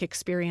work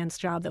experience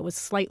job that was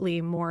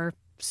slightly more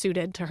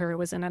suited to her. It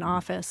was in an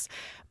office,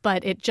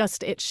 but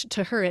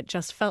to her it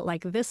just felt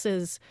like, this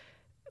is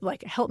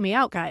like, help me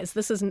out, guys.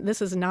 This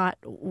is not.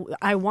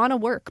 I want to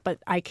work, but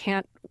I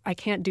can't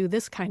do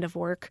this kind of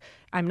work.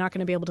 I'm not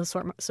going to be able to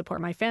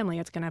support my family.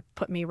 It's going to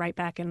put me right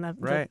back in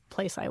the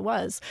place I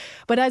was.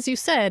 But as you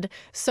said,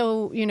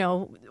 so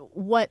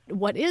what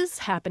is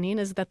happening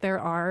is that there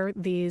are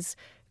these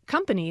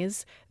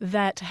companies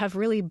that have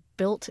really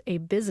built a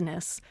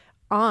business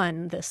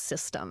on this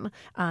system.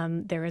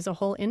 There is a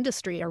whole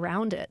industry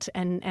around it.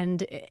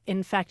 And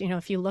in fact,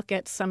 if you look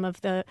at some of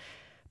the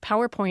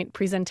PowerPoint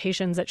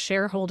presentations at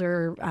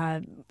shareholder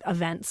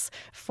events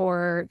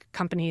for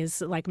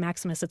companies like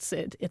Maximus,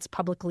 it's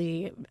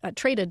publicly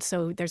traded,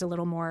 so there's a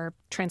little more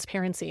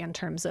transparency in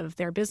terms of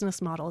their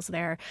business models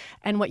there.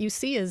 And what you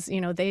see is,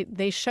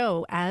 they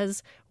show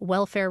as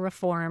welfare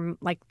reform,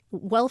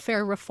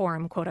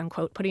 quote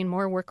unquote, putting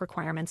more work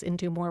requirements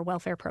into more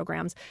welfare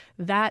programs,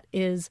 that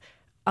is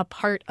a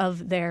part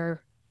of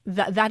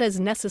that is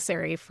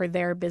necessary for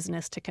their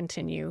business to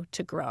continue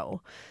to grow.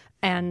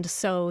 And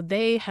so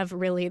they have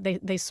really,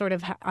 they sort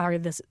of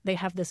they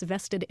have this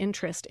vested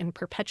interest in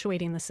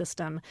perpetuating the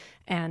system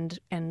and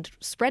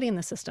spreading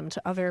the system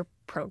to other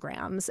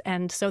programs.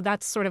 And so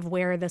that's sort of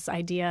where this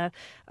idea,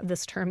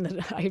 this term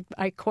that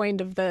I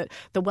coined of the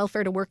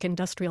welfare to work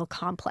industrial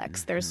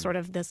complex. There's sort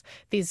of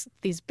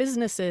these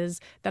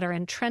businesses that are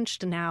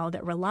entrenched now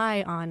that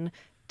rely on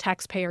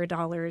taxpayer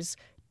dollars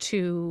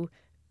to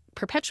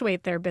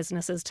perpetuate their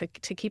businesses, to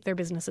keep their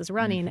businesses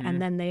running.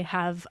 And then they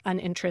have an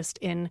interest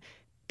in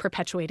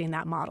perpetuating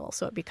that model.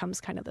 So it becomes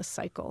kind of this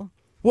cycle.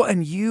 Well,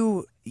 and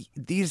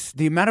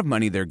the amount of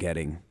money they're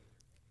getting,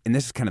 and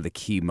this is kind of the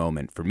key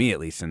moment for me, at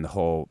least in the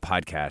whole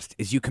podcast,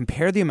 is you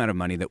compare the amount of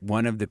money that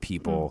one of the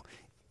people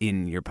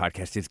in your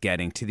podcast is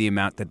getting to the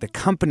amount that the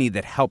company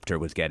that helped her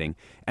was getting.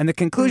 And the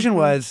conclusion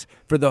was,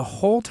 for the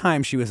whole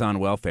time she was on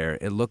welfare,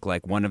 it looked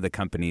like one of the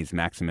companies,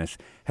 Maximus,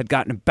 had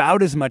gotten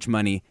about as much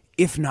money,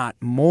 if not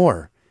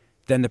more,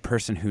 than the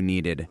person who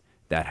needed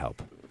that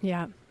help.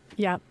 Yeah.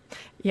 Yeah.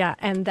 Yeah.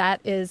 And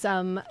that is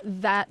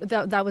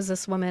that was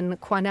this woman,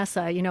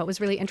 Quanessa. You know, it was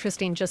really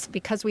interesting just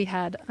because we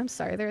had, I'm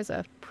sorry, there's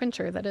a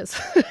printer that is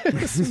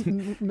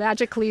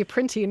magically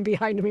printing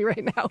behind me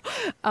right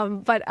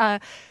now.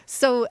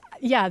 So,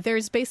 yeah,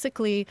 there's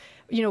basically,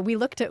 you know, we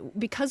looked at,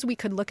 because we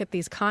could look at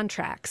these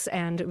contracts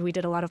and we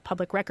did a lot of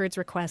public records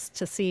requests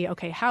to see,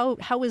 okay,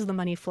 how is the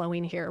money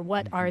flowing here?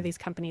 What are these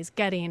companies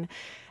getting?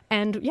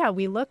 And yeah,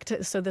 we looked.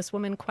 So this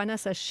woman,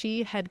 Quanessa,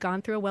 she had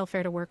gone through a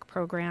welfare to work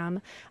program.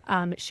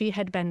 She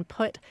had been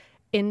put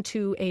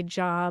into a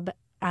job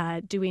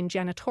doing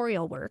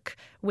janitorial work,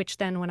 which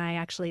then when I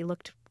actually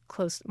looked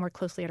more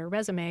closely at her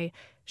resume,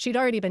 she'd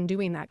already been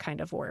doing that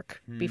kind of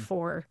work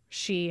before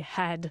she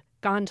had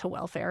gone to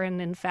welfare. And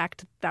in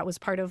fact, that was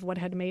part of what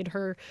had made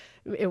her,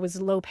 it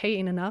was low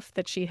paying enough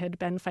that she had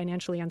been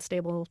financially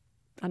unstable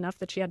enough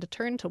that she had to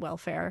turn to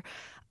welfare.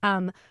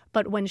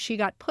 But when she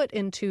got put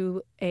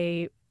into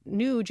a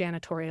new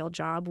janitorial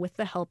job with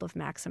the help of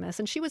Maximus.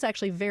 And she was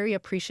actually very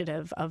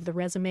appreciative of the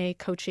resume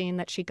coaching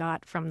that she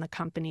got from the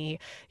company.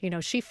 You know,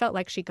 she felt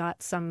like she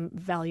got some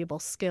valuable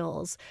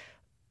skills.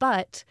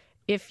 But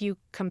if you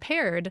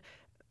compared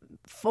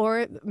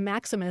for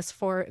Maximus,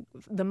 for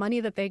the money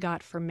that they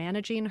got for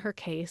managing her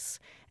case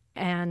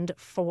and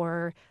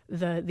for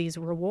these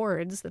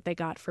rewards that they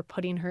got for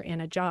putting her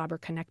in a job or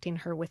connecting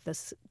her with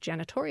this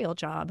janitorial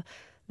job,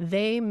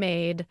 they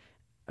made,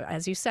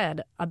 as you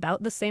said,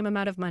 about the same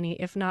amount of money,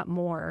 if not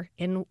more,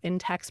 in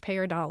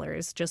taxpayer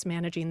dollars, just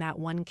managing that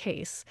one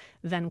case,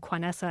 than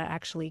Quanessa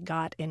actually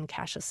got in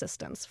cash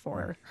assistance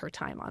for her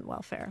time on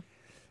welfare.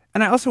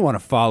 And I also want to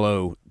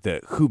follow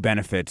the who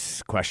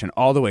benefits question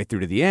all the way through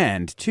to the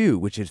end, too,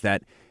 which is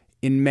that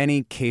in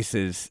many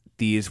cases,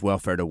 these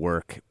welfare to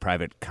work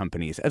private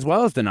companies, as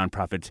well as the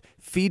nonprofits,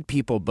 feed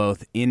people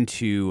both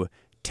into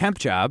temp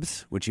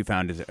jobs, which you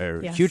found is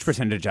a huge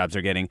percentage of jobs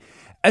are getting,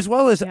 as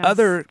well as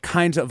other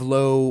kinds of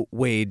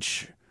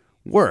low-wage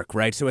work,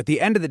 right? So at the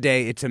end of the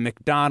day, it's a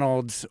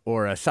McDonald's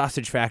or a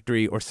sausage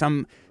factory or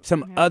some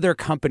other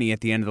company at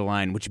the end of the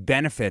line which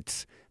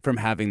benefits from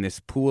having this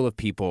pool of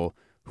people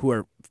who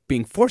are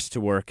being forced to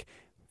work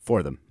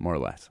for them, more or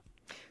less.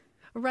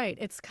 Right.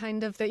 It's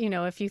kind of that, you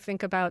know, if you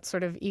think about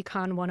sort of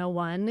Econ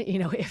 101, you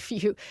know,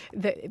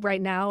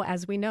 right now,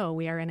 as we know,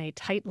 we are in a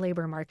tight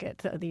labor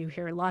market. You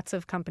hear lots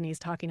of companies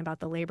talking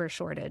about the labor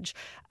shortage.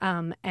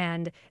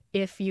 And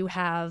if you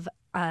have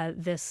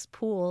this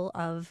pool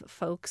of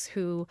folks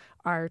who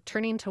are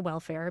turning to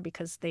welfare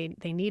because they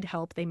need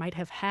help, they might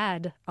have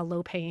had a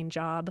low-paying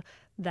job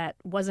that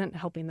wasn't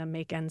helping them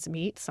make ends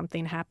meet,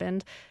 something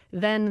happened,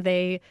 then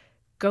they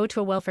go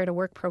to a welfare to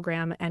work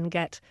program and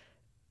get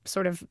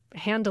sort of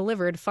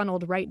hand-delivered,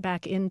 funneled right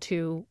back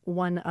into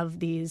one of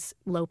these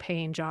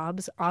low-paying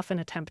jobs, often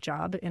a temp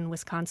job. In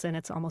Wisconsin,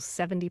 it's almost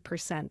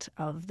 70%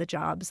 of the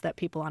jobs that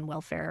people on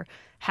welfare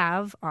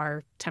have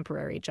are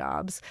temporary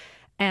jobs.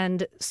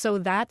 And so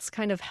that's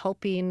kind of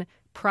helping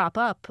prop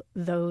up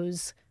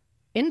those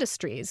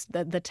industries,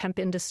 the temp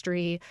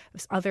industry,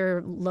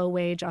 other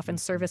low-wage, often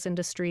service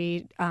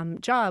industry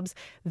jobs.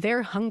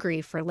 They're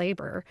hungry for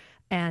labor.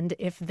 And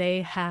if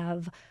they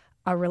have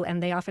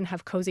and they often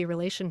have cozy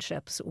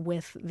relationships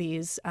with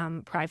these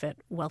private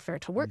welfare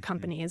to work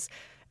companies.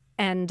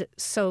 And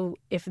so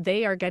if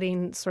they are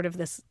getting sort of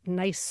this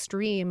nice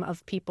stream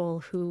of people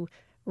who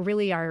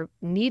really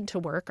need to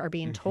work, are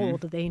being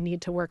told they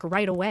need to work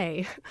right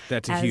away.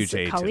 That's a huge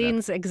aid.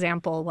 Colleen's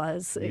example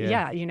was,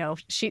 you know,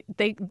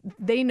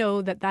 they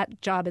know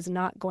that job is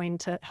not going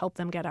to help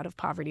them get out of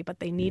poverty, but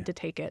they need to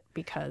take it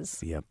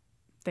because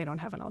they don't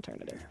have an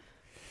alternative.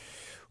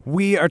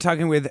 We are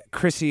talking with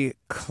Krissy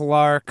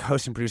Clark,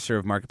 host and producer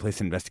of Marketplace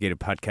Investigative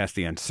podcast,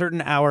 The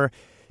Uncertain Hour.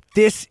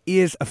 This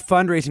is a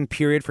fundraising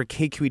period for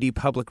KQED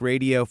Public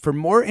Radio. For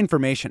more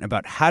information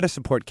about how to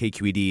support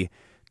KQED,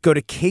 go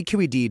to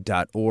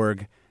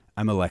kqed.org.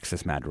 I'm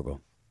Alexis Madrigal.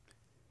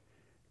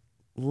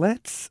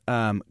 Let's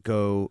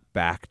go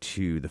back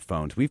to the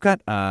phones. We've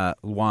got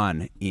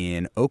Juan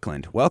in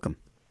Oakland. Welcome.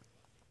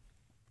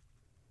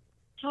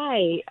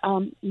 Hi,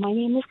 my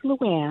name is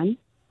Luann.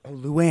 Oh,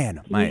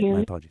 Luann. My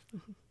apologies.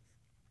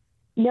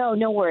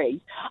 No worries.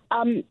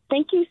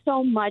 Thank you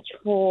so much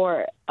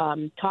for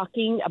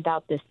talking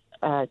about this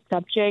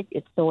subject.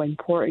 It's so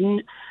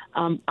important.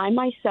 I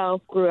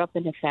myself grew up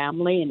in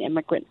an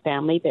immigrant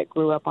family that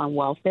grew up on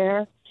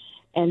welfare.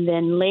 And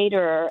then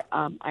later,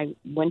 I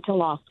went to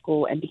law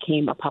school and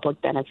became a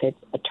public benefits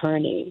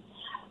attorney.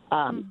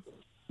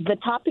 The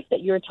topic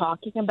that you're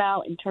talking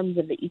about in terms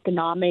of the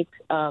economics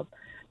of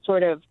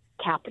sort of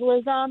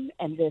capitalism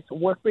and this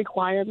work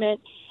requirement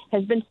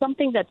has been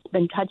something that's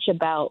been touched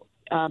about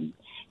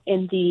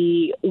in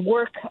the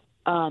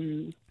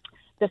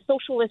the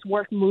socialist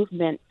work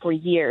movement for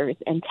years,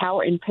 and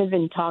Tower and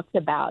Piven talks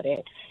about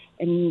it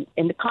in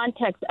the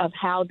context of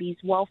how these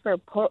welfare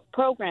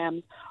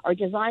programs are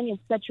designed in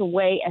such a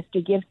way as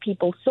to give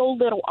people so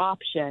little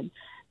option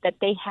that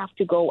they have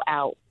to go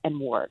out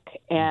and work.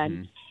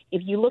 And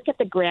if you look at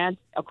the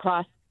grants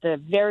across the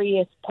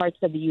various parts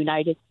of the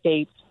United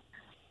States,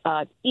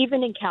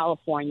 even in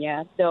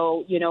California,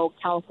 though,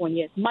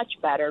 California is much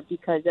better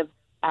because of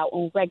our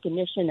own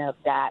recognition of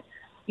that,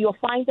 you'll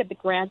find that the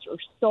grants are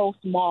so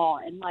small.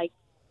 And like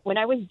when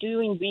I was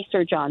doing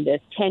research on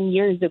this 10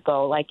 years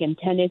ago, like in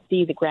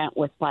Tennessee, the grant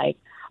was like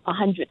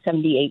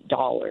 $178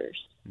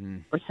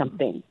 or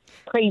something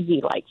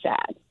crazy like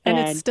that. And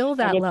it's still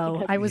that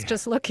low. I was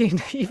just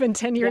looking, even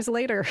 10 years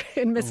later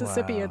in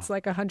Mississippi, it's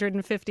like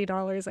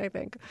 $150, I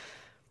think.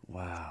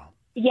 Wow.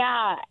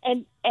 Yeah,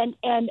 and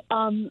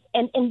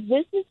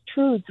this is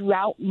true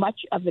throughout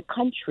much of the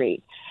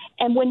country.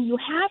 And when you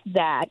have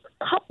that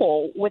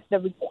coupled with the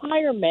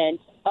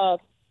requirement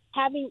of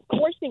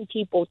forcing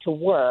people to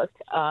work,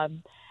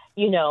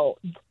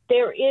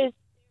 there is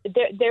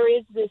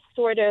this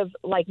sort of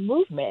like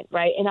movement,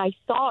 right? And I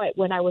saw it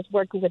when I was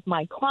working with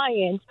my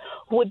clients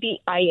who would be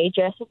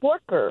IHS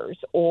workers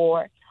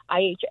or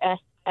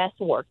IHSS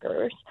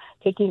workers,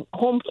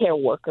 home care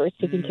workers,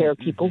 taking care of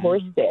people who are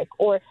sick,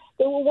 or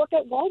they will work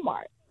at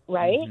Walmart,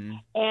 right?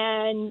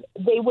 And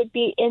they would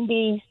be in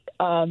these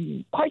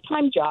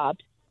part-time jobs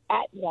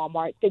at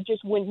Walmart that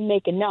just wouldn't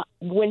make enough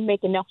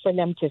for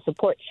them to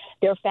support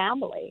their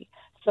family.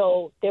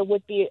 So there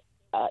would be,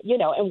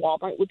 and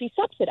Walmart would be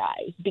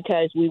subsidized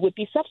because we would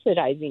be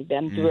subsidizing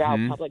them through our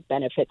public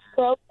benefits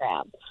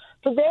program.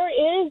 So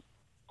there is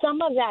some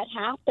of that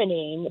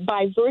happening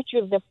by virtue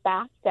of the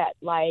fact that,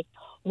 like,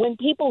 when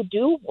people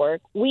do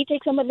work, we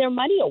take some of their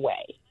money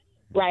away,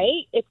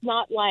 right? It's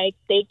not like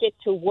they get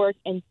to work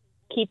and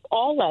keep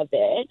all of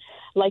it.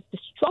 Like, the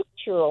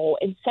structural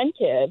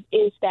incentive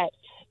is that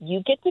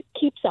you get to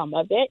keep some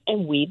of it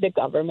and we, the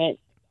government,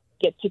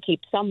 get to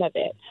keep some of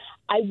it.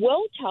 I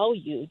will tell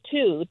you,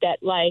 too,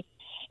 that, like,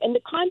 in the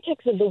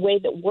context of the way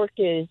that work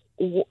is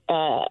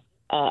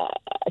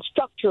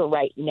structure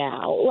right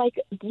now, like,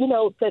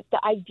 the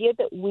idea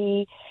that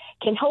we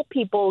can help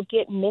people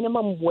get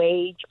minimum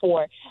wage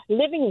or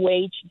living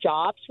wage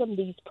jobs from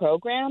these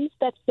programs,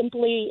 that's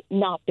simply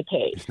not the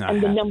case. And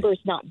happening. The numbers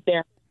not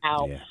bearing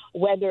out,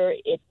 whether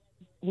it's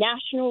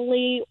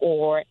nationally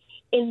or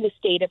in the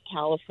state of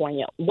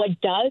California. What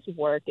does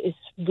work is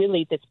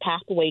really this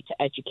pathway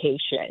to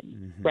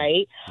education,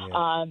 right?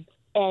 Yeah.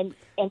 And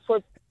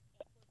for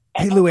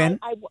hey, Luann,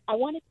 I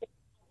wanted to.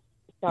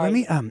 Sorry. Let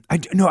me. I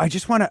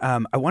just want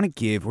to. I want to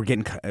give. We're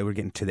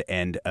getting to the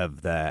end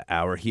of the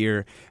hour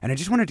here, and I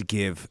just wanted to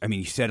give. I mean,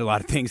 you said a lot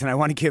of things, and I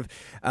want to give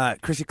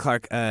Krissy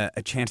Clark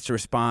a chance to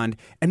respond,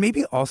 and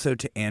maybe also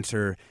to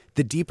answer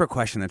the deeper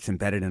question that's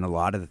embedded in a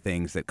lot of the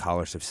things that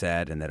callers have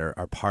said and that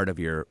are part of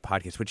your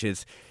podcast, which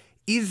is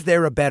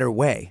there a better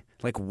way?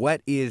 Like,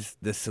 what is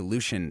the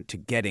solution to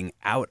getting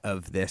out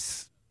of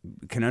this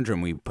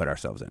conundrum we put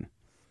ourselves in?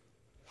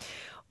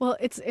 Well,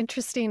 it's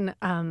interesting.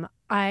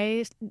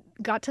 I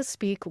got to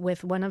speak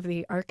with one of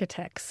the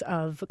architects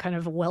of kind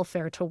of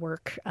welfare to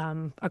work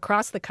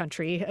across the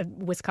country.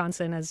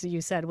 Wisconsin, as you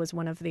said, was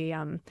one of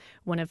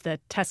the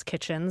test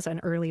kitchens,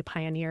 an early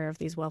pioneer of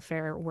these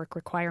welfare work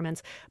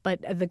requirements. But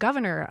the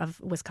governor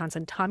of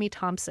Wisconsin, Tommy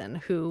Thompson,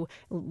 who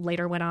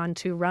later went on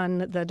to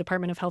run the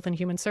Department of Health and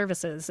Human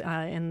Services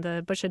in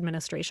the Bush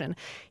administration,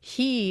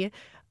 he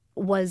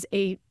was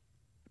a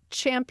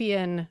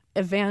champion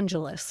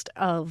evangelist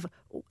of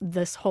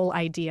this whole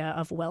idea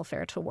of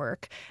welfare to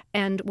work.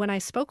 And when I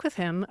spoke with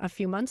him a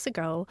few months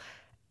ago,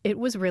 it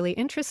was really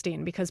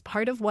interesting because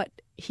part of what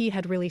he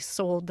had really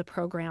sold the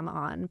program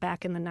on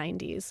back in the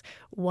 90s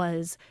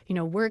was,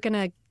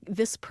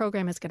 this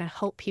program is going to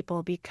help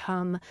people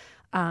become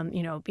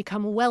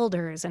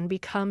welders and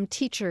become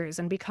teachers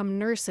and become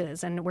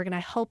nurses. And we're going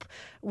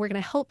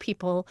to help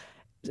people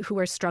who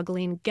are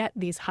struggling get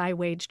these high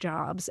wage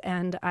jobs.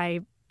 And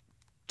I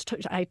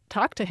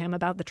talked to him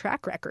about the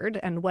track record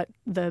and what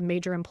the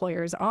major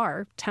employers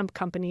are, temp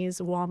companies,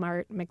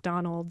 Walmart,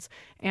 McDonald's,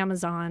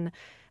 Amazon.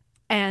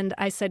 And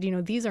I said,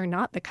 these are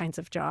not the kinds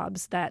of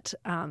jobs that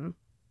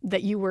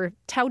you were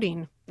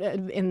touting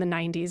in the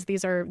 90s.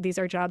 These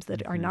are jobs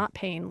that are not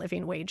paying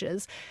living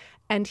wages.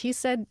 And he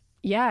said,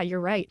 yeah, you're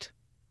right.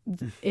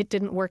 It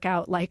didn't work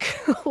out like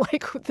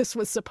this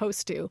was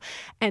supposed to.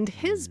 And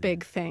his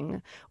big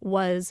thing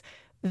was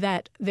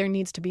that there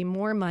needs to be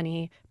more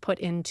money put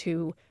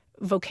into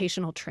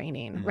vocational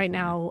training. Right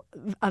now,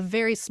 a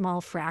very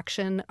small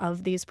fraction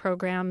of these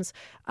programs,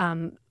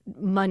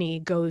 money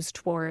goes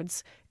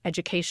towards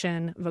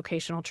education,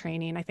 vocational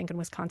training. I think in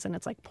Wisconsin,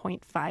 it's like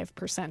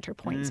 0.5% or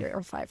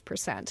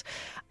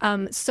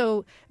 0.05%.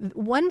 So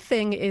one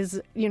thing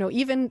is,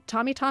 even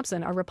Tommy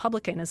Thompson, a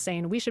Republican, is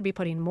saying we should be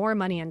putting more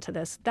money into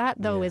this. That,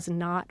 though, is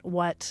not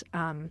what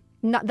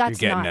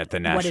that's not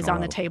what is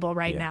on the table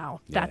right now.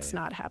 That's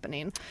not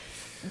happening.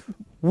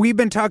 We've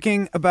been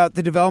talking about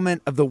the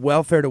development of the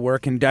welfare to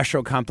work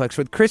industrial complex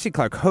with Krissy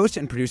Clark, host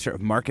and producer of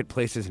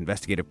Marketplace's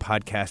investigative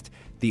podcast,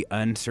 The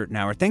Uncertain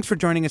Hour. Thanks for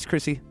joining us,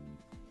 Krissy.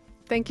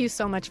 Thank you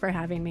so much for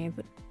having me.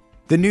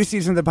 The new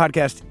season of the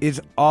podcast is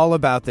all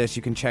about this.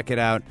 You can check it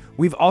out.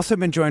 We've also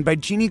been joined by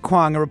Jeanne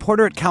Kuang, a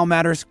reporter at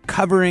CalMatters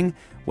covering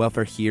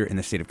welfare here in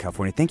the state of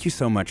California. Thank you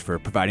so much for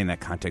providing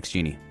that context,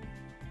 Jeanne.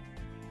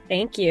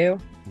 Thank you.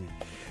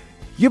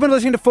 You've been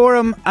listening to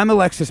Forum. I'm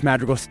Alexis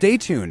Madrigal. Stay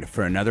tuned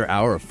for another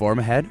hour of Forum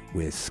Ahead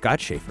with Scott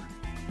Schaefer.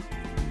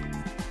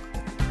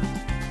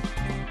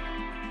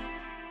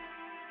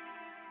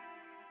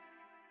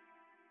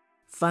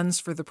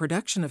 Funds for the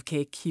production of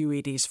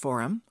KQED's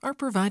Forum are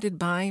provided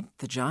by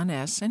the John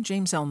S. and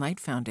James L. Knight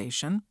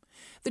Foundation,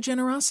 the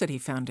Generosity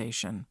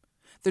Foundation,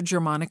 the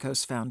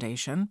Germanicos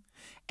Foundation,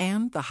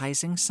 and the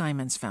Heising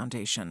Simons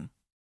Foundation.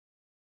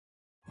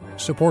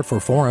 Support for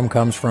Forum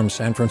comes from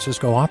San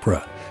Francisco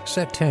Opera.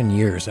 Set 10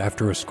 years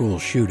after a school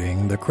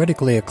shooting, the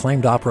critically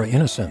acclaimed opera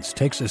Innocence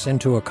takes us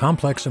into a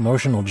complex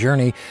emotional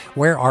journey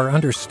where our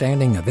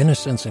understanding of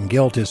innocence and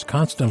guilt is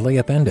constantly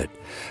upended.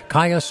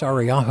 Kaya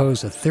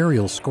Sariaho's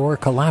ethereal score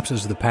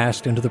collapses the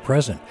past into the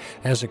present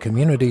as a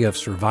community of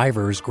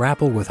survivors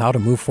grapple with how to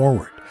move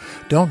forward.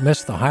 Don't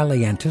miss the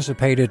highly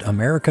anticipated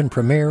American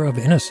premiere of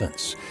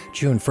Innocence,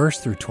 June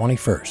 1st through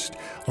 21st.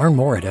 Learn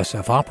more at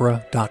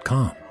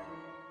sfopera.com.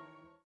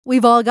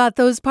 We've all got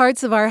those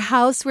parts of our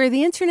house where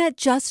the internet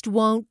just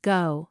won't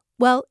go.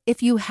 Well,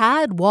 if you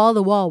had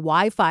wall-to-wall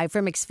Wi-Fi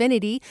from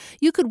Xfinity,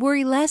 you could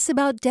worry less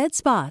about dead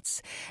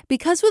spots.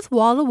 Because with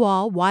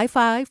wall-to-wall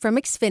Wi-Fi from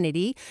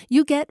Xfinity,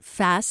 you get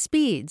fast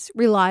speeds,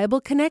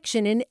 reliable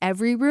connection in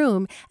every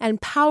room,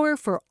 and power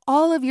for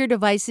all of your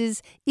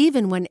devices,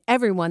 even when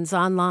everyone's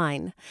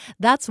online.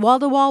 That's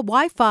wall-to-wall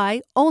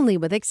Wi-Fi only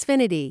with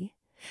Xfinity.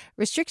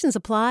 Restrictions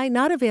apply,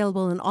 not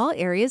available in all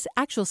areas.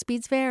 Actual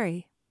speeds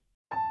vary.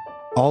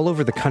 All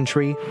over the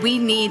country, we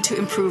need to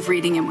improve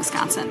reading in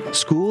Wisconsin.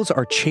 Schools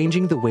are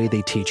changing the way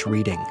they teach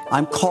reading.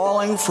 I'm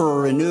calling for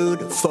a renewed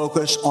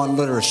focus on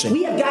literacy.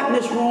 We have gotten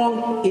this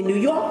wrong in New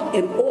York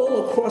and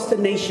all across the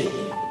nation.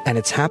 And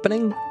it's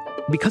happening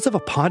because of a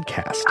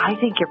podcast. I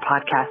think your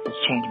podcast has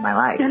changed my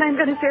life. And I'm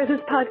going to share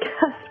this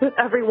podcast with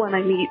everyone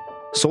I meet.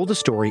 Sold a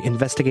Story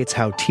investigates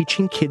how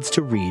teaching kids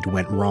to read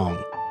went wrong.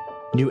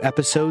 New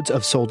episodes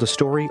of Sold a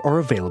Story are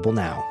available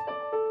now.